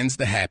 And what tends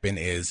to happen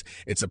is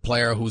it's a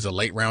player who's a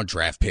late-round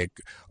draft pick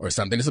or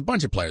something. It's a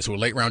bunch of players who are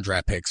late-round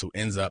draft picks who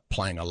ends up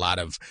playing a lot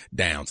of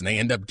downs, and they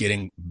end up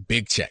getting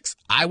big checks.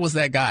 I was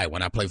that guy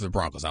when I played for the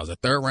Broncos. I was a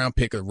third-round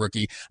pick, a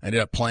rookie. I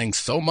ended up playing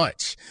so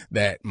much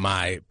that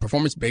my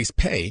performance-based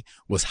pay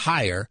was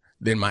higher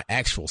than my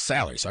actual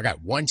salary. So I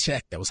got one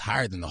check that was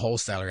higher than the whole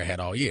salary I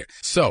had all year.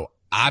 So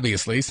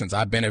obviously, since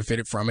I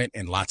benefited from it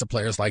and lots of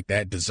players like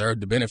that deserve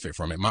to benefit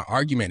from it, my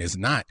argument is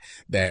not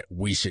that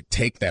we should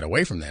take that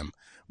away from them,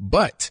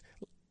 but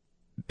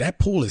that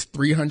pool is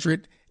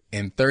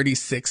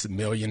 $336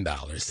 million.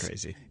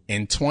 Crazy.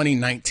 In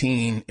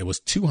 2019, it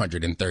was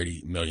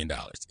 $230 million.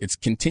 It's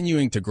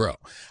continuing to grow.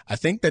 I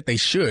think that they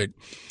should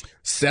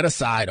set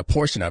aside a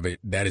portion of it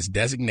that is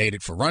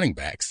designated for running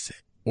backs.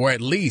 Or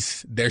at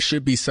least there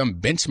should be some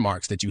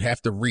benchmarks that you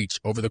have to reach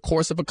over the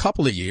course of a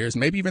couple of years,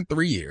 maybe even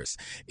 3 years.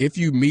 If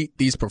you meet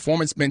these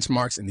performance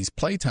benchmarks and these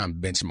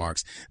playtime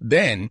benchmarks,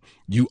 then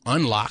you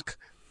unlock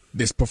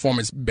this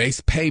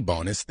performance-based pay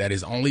bonus that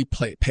is only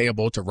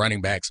payable to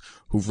running backs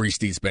who've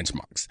reached these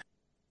benchmarks.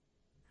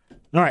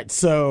 All right,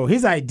 so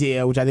his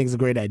idea, which I think is a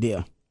great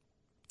idea,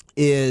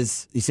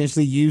 is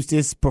essentially use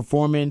this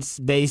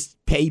performance-based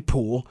pay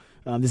pool,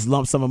 this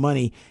lump sum of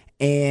money,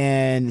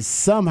 and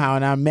somehow,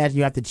 and I imagine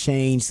you have to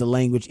change the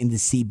language in the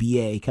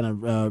CBA, kind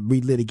of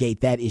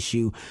relitigate that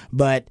issue,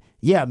 but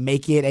yeah,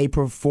 make it a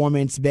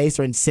performance-based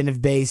or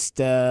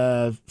incentive-based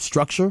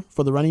structure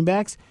for the running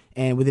backs.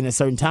 And within a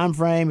certain time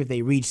frame, if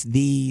they reach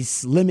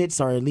these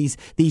limits or at least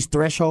these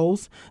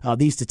thresholds,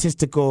 these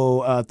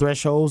statistical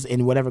thresholds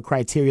in whatever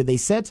criteria they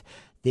set,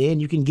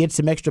 then you can get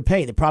some extra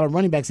pay. The problem with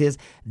running backs is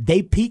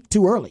they peak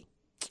too early.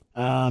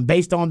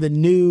 Based on the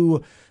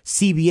new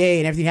CBA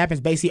and everything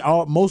happens, basically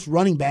most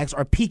running backs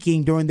are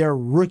peaking during their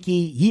rookie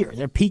year.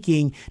 They're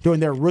peaking during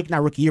their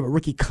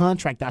rookie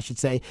contract, I should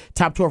say.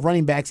 Top 12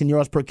 running backs in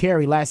yards per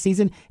carry last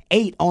season,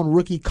 8 on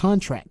rookie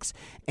contracts.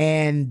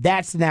 And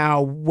that's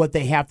now what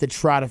they have to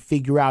try to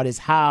figure out is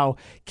how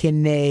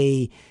can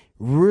they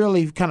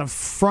really kind of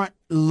front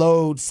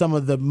load some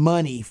of the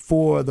money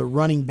for the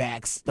running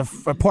backs, in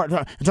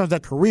terms of their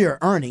career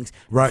earnings,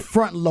 right?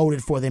 Front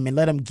loaded for them and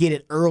let them get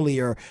it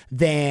earlier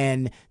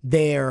than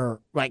they're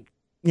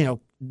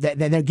that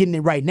they're getting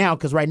it right now,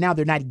 because right now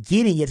they're not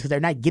getting it because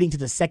they're not getting to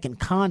the second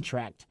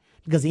contract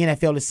because the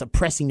NFL is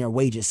suppressing their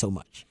wages so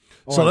much.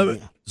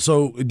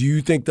 So do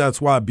you think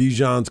that's why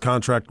Bijan's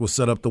contract was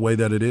set up the way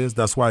that it is?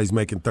 That's why he's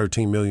making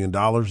 $13 million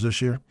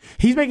this year?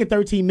 He's making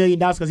 $13 million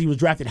because he was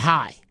drafted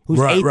high. Who's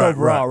eighth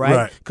overall,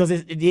 right? Because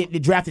the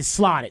draft is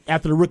slotted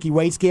after the rookie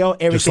weight scale.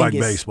 Everything just like is,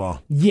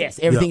 baseball. Yes,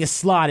 everything is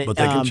slotted. But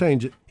they can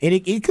change it. And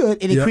it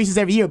could. It increases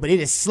every year, but it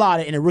is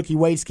slotted in a rookie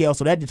weight scale,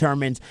 so that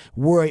determines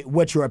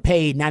what you are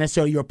paid, not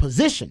necessarily your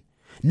position.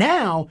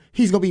 Now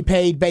he's going to be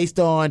paid based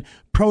on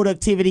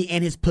productivity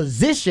and his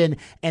position,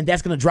 and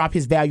that's going to drop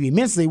his value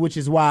immensely, which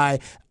is why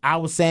I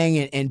was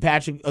saying, and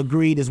Patrick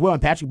agreed as well,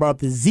 and Patrick brought up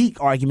the Zeke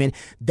argument,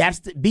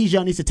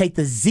 Bijan needs to take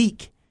the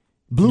Zeke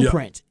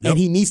blueprint, and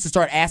he needs to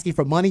start asking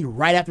for money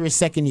right after his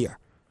second year.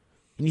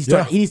 He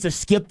needs to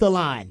skip the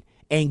line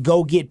and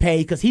go get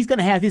paid, because he's going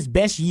to have his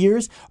best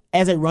years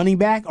as a running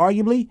back,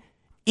 arguably,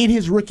 during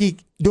his rookie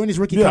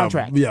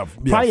contract.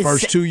 Probably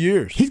first 2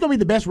 years. He's going to be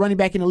the best running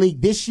back in the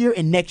league this year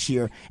and next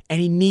year, and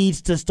he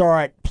needs to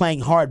start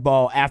playing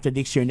hardball after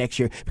this year and next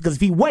year, because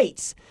if he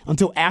waits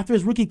until after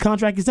his rookie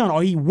contract is done,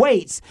 or he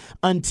waits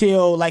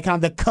until kind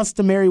of the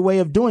customary way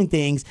of doing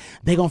things,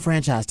 they're going to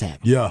franchise tag him.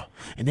 Yeah.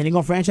 And then they're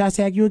going to franchise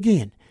tag you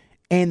again.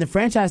 And the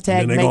franchise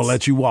tag and they're going to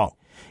let you walk.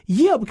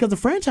 Yeah, because the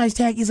franchise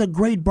tag is a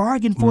great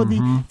bargain for the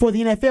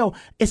NFL,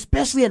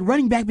 especially at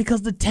running back,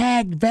 because the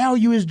tag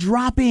value is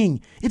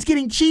dropping. It's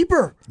getting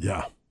cheaper.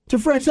 Yeah. To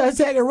franchise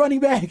tag a running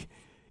back.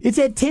 It's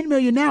at $10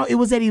 million now. It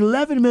was at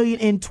 $11 million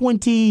in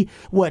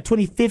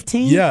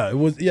 2015? Yeah, it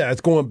was. Yeah,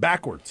 it's going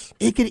backwards.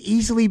 It could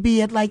easily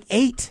be at like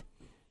 $8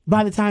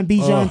 by the time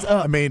Bijan's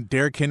up. I mean,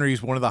 Derrick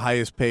Henry's one of the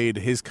highest paid.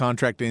 His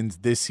contract ends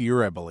this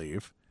year, I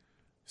believe.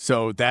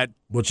 So that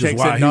which is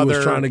why he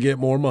was trying to get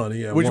more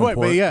money. At one point.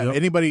 But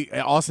anybody,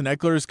 Austin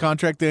Eckler's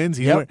contract ends.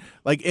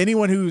 Like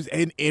anyone who's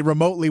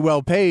remotely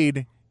well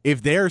paid,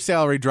 if their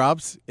salary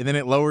drops and then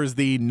it lowers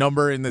the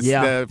number in the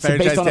franchise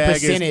based on tag a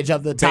percentage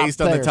of the top based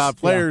players. on the top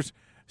players.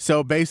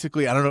 So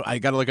basically, I don't know. I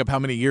got to look up how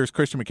many years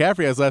Christian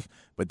McCaffrey has left,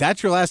 but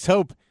that's your last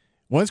hope.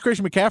 Once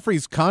Christian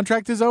McCaffrey's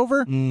contract is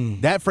over,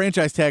 that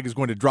franchise tag is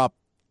going to drop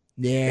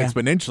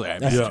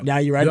exponentially. Now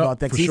you're right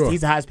about that.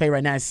 He's the highest paid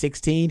right now at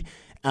 16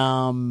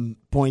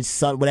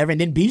 points, whatever,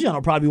 and then Bijan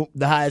will probably be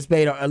the highest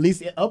paid, or at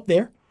least up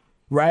there,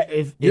 right?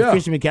 If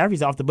Christian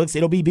McCaffrey's off the books,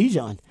 it'll be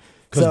Bijan.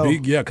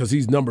 Because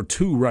he's number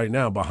 2 right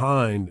now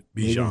behind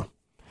Bijan.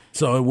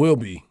 So it will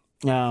be.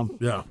 So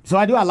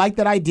I like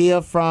that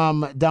idea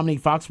from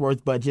Dominique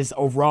Foxworth, but just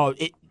overall,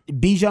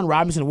 Bijan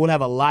Robinson will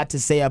have a lot to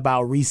say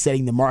about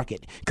resetting the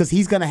market, because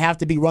he's going to have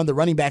to be one of the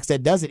running backs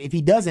that does it. If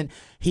he doesn't,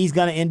 he's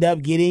going to end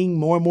up getting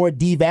more and more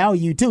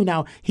devalued too.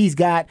 Now, he's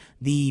got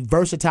the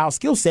versatile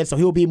skill set, so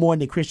he'll be more in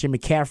the Christian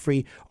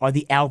McCaffrey or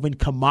the Alvin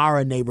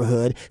Kamara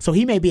neighborhood, so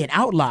he may be an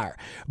outlier.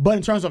 But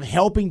in terms of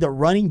helping the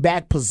running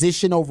back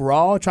position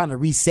overall, trying to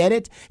reset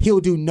it,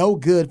 he'll do no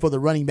good for the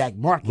running back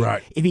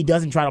market if he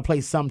doesn't try to play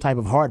some type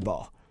of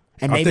hardball.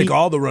 And I think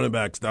all the running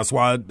backs, that's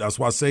why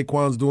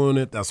Saquon's doing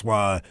it. That's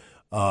why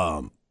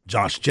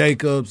Josh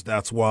Jacobs,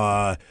 that's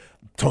why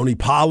Tony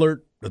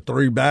Pollard, the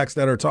 3 backs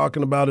that are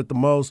talking about it the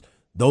most,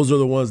 those are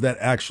the ones that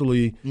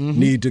actually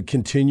need to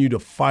continue to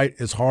fight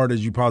as hard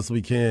as you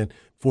possibly can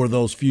for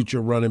those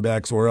future running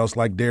backs, or else,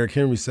 like Derrick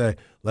Henry say,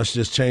 let's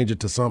just change it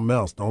to something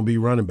else. Don't be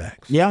running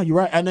backs. Yeah, you're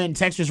right. And then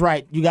Texas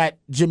right. You got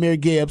Jahmyr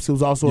Gibbs,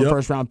 who's also a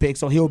first-round pick,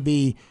 so he'll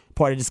be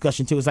part of the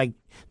discussion too. It's like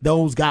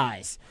those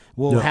guys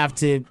will have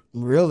to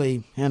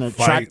really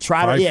fight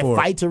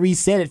to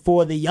reset it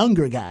for the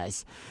younger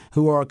guys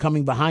who are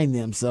coming behind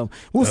them. So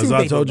we'll see. As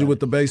I told you with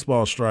the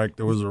baseball strike,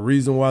 there was a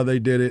reason why they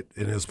did it,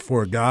 and it's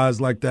for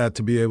guys like that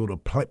to be able to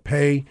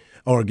pay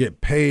or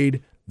get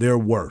paid their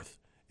worth.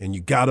 And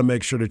you got to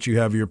make sure that you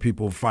have your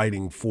people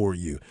fighting for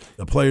you.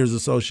 The Players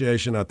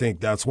Association, I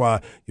think that's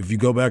why if you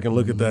go back and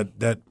look at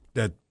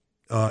that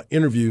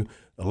interview,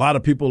 a lot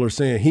of people are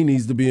saying he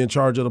needs to be in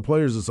charge of the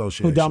Players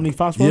Association. Who, Dominique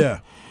Foxworth?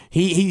 Yeah.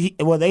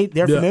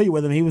 They're familiar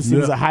with him. He was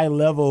a high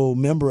level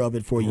member of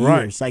it for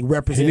years, like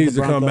representing. He needs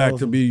the to come back Broncos.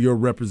 to be your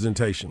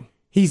representation.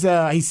 He's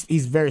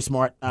very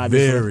smart,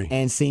 obviously, Very.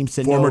 and seems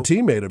to Former know.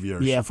 teammate of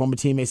yours. Yeah, former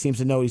teammate seems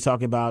to know what he's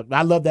talking about.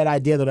 I love that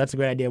idea, though. That's a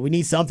great idea. We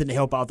need something to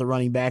help out the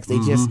running backs. They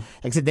just,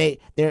 like I said,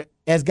 they're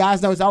as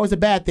guys know, it's always a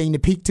bad thing to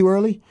peak too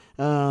early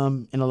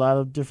in a lot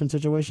of different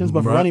situations.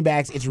 But for running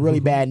backs, it's really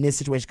bad in this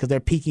situation because they're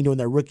peaking during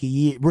their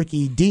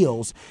rookie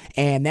deals,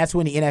 and that's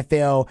when the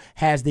NFL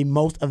has the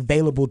most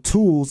available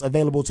tools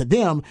available to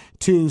them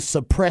to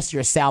suppress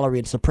your salary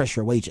and suppress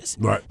your wages.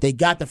 Right. They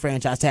got the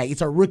franchise tag.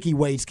 It's a rookie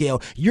wage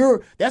scale.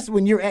 That's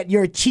when you're at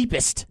your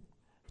cheapest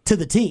to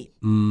the team.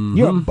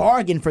 You're a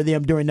bargain for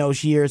them during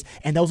those years,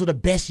 and those are the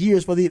best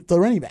years for the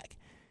running back.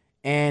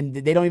 And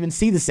they don't even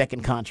see the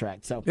second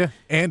contract. So yeah,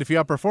 and if you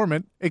outperform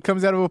it, it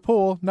comes out of a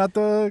pool, not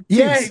the teams.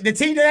 Yeah, the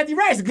team that you're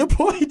right. It's a good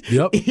point.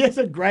 Yep. He has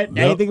a great. I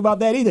didn't think about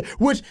that either.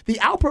 Which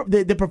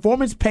the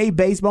performance pay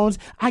base bonus,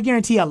 I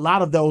guarantee a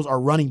lot of those are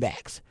running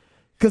backs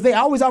because they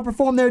always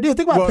outperform their deal.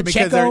 Think about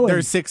Pacheco.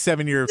 Because they're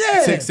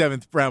 6th,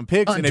 7th round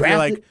picks, and if you're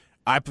like,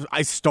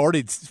 I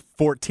started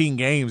 14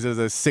 games as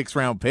a 6th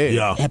round pick.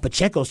 Yeah, and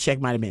Pacheco's check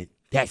might have been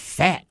that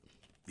fat.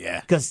 Yeah,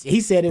 because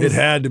he said it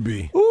had to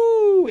be.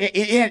 Ooh,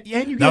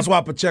 and that's why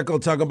Pacheco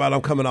talking about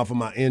I'm coming off of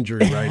my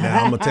injury right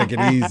now. I'm gonna take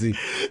it easy.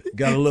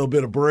 Got a little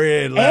bit of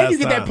bread last time. And you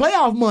get that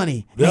playoff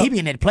money. Yep. He be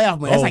getting that playoff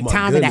money. That's like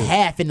time and a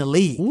half in the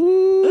league.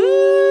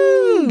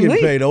 Ooh, getting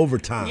paid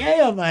overtime.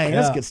 Yeah, man,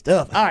 that's good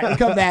stuff. All right, we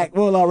come back.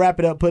 We'll wrap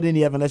it up. Put it in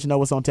the oven. Let you know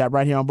what's on tap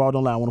right here on Ball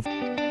Don't Lie.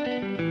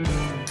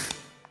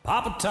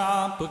 Papa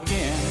Top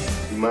again.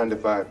 You mind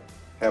if I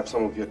have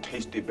some of your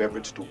tasty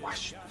beverage to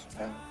wash this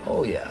down?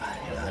 Oh, yeah.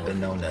 I've been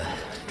known to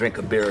drink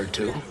a beer or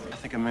two. I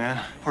think a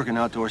man working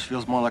outdoors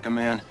feels more like a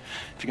man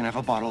if you can have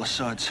a bottle of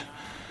suds.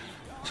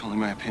 It's only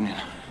my opinion,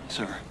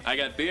 sir. I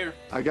got beer.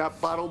 I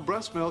got bottled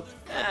breast milk.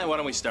 Why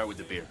don't we start with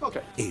the beer?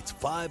 Okay. It's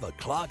 5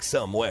 o'clock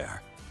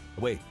somewhere.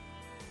 Wait,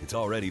 it's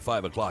already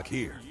 5 o'clock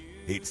here.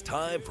 It's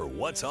time for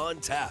What's on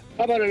Tap.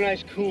 How about a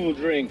nice cool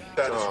drink?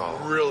 That is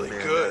really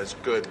good. That's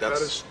good.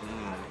 That's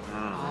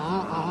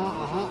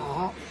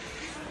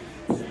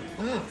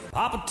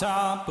Papa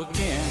Top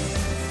again.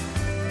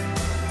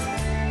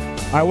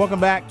 All right, welcome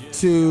back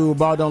to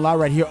Ball Don't Lie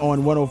right here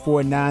on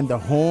 104.9 The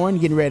Horn.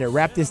 Getting ready to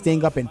wrap this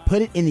thing up and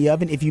put it in the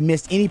oven. If you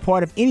missed any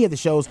part of any of the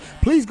shows,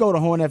 please go to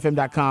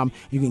hornfm.com.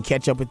 You can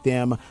catch up with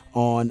them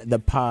on the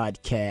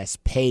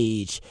podcast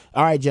page.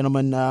 All right,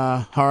 gentlemen,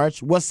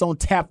 Harge, what's on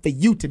tap for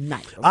you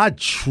tonight? I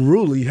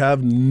truly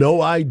have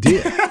no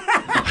idea.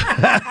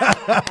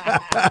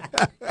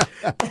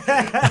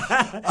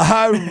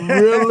 I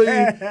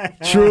really,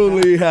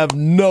 truly have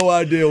no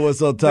idea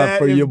what's on top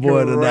for your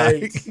boy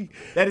tonight.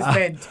 That is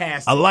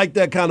fantastic. I like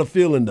that kind of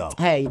feeling, though.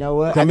 Hey, you know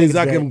what? That means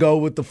I can go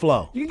with the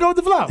flow. You can go with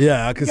the flow.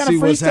 Yeah, I can see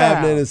what's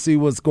happening and see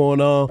what's going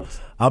on.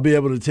 I'll be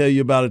able to tell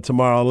you about it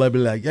tomorrow. I'll be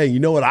like, hey,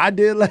 you know what I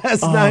did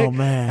last night? Oh,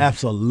 man.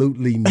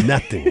 Absolutely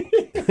nothing.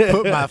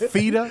 Put my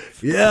feet up?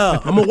 Yeah,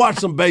 I'm going to watch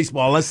some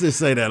baseball. Let's just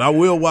say that. I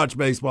will watch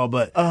baseball,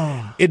 but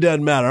it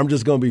doesn't matter. I'm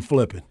just going to be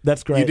flipping.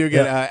 That's great. You do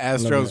get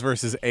Astros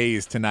versus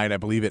A's tonight, I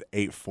believe, at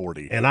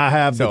 8:40. And I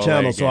have the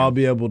channel, so I'll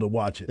be able to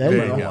watch it. There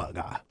you go.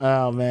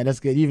 Oh, man, that's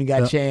good. You even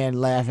got Chan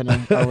laughing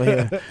over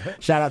here.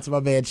 Shout out to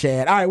my man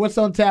Chan. All right, what's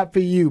on tap for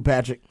you,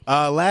 Patrick?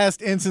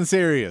 Last Instant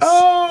Serious.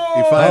 Oh!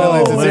 The final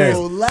Instant Serious.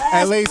 Last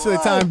At least for the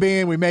one. time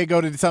being. We may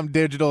go to something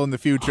digital in the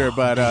future,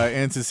 but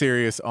Instant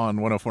Serious on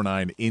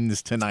 104.9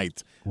 ends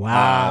tonight.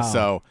 Wow.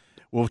 So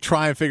we'll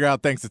try and figure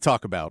out things to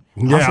talk about.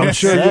 Yeah, I'm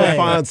sure you'll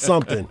find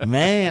something.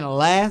 Man,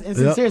 last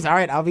Instant Serious. All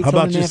right, I'll be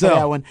tuning in for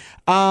that one.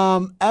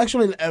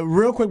 Actually,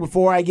 real quick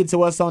before I get to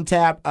what's on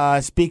tap,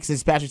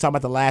 since Patrick's talking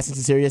about the last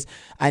Instant Serious,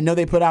 I know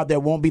they put out there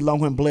won't be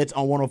Longhorn Blitz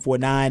on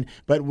 104.9,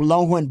 but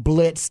Longhorn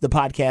Blitz, the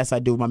podcast I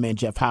do with my man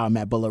Jeff Howe and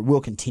Matt Bullard,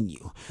 will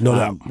continue. No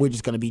doubt. We're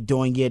just going to be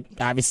doing it,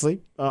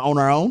 obviously, on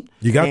our own.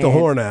 You got the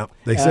Horn app.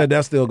 They said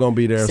that's still going to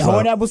be there. The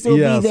Horn app will still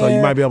be there. So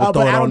you might be able to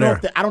throw it on there.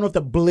 I don't know if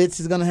the Blitz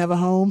is going to have a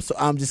home, so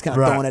I'm just kind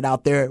of throwing it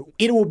out there.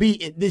 It will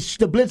be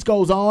the Blitz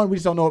goes on. We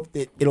just don't know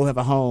if it'll have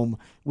a home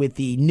with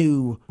the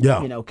new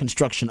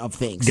construction of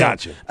things.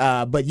 Gotcha.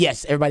 But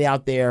yes, everybody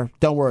out there,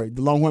 don't worry.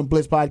 The Longhorn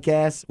Blitz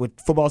podcast with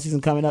football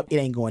season coming up, it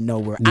ain't going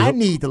nowhere. Nope. I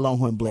need the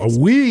Longhorn Blitz.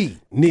 We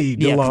need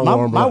the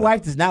Longhorn Blitz. My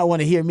wife does not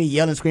want to hear me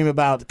yell and scream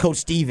about Coach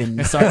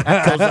Steven. Sorry,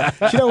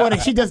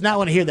 she does not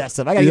want to hear that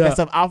stuff. I got to get that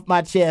stuff off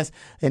my chest,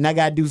 and I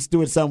got to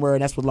do it somewhere,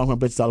 and that's what Longhorn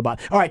Blitz is all about.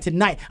 All right,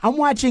 tonight I'm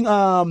watching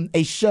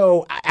a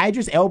show.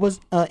 Idris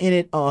Elba's in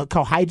it called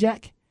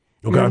Hijack.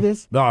 You remember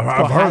this? No,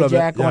 I've heard of it.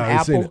 Hijack on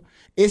Apple.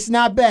 It's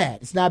not bad.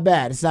 It's not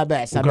bad.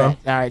 All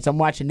right, so I'm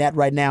watching that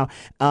right now.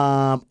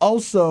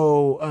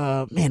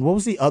 Also, man, what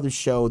was the other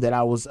show that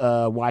I was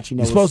watching?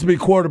 It's supposed to be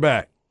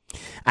Quarterback.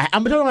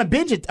 I'm going to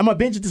binge it. I'm going to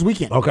binge it this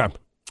weekend. Okay.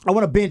 I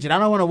want to binge it. I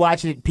don't want to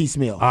watch it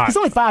piecemeal. Right. It's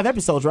only 5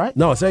 episodes, right?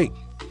 No, it's 8.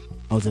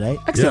 Oh, is it 8?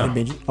 I can still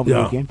binge it over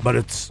the weekend. But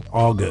it's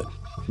all good.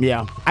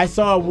 Yeah. I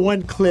saw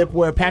one clip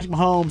where Patrick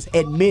Mahomes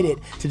admitted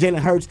to Jalen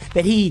Hurts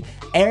that he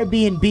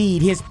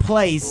Airbnb'd his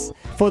place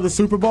for the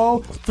Super Bowl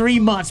 3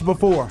 months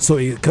before. So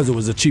because it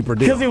was a cheaper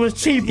deal. Because it was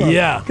cheaper.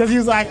 Yeah. Because he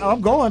was like,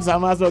 I'm going, so I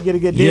might as well get a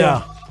good deal.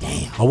 Yeah.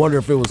 Damn. I wonder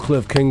if it was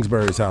Cliff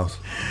Kingsbury's house.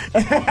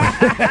 Dude,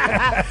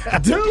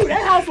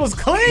 that house was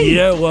clean.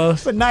 Yeah, it was.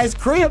 It's a nice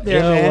crib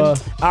there, man. All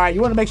right, you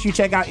want to make sure you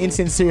check out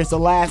Instant Serious, the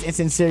last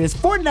Instant Serious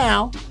for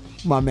now.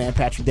 My man,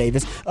 Patrick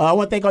Davis. I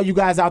want to thank all you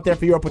guys out there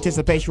for your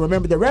participation.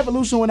 Remember, the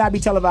revolution will not be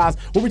televised.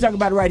 We'll be talking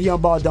about it right here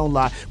on Ball Don't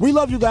Lie. We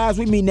love you guys.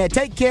 We mean that.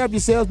 Take care of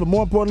yourselves, but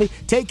more importantly,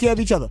 take care of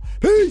each other.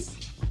 Peace.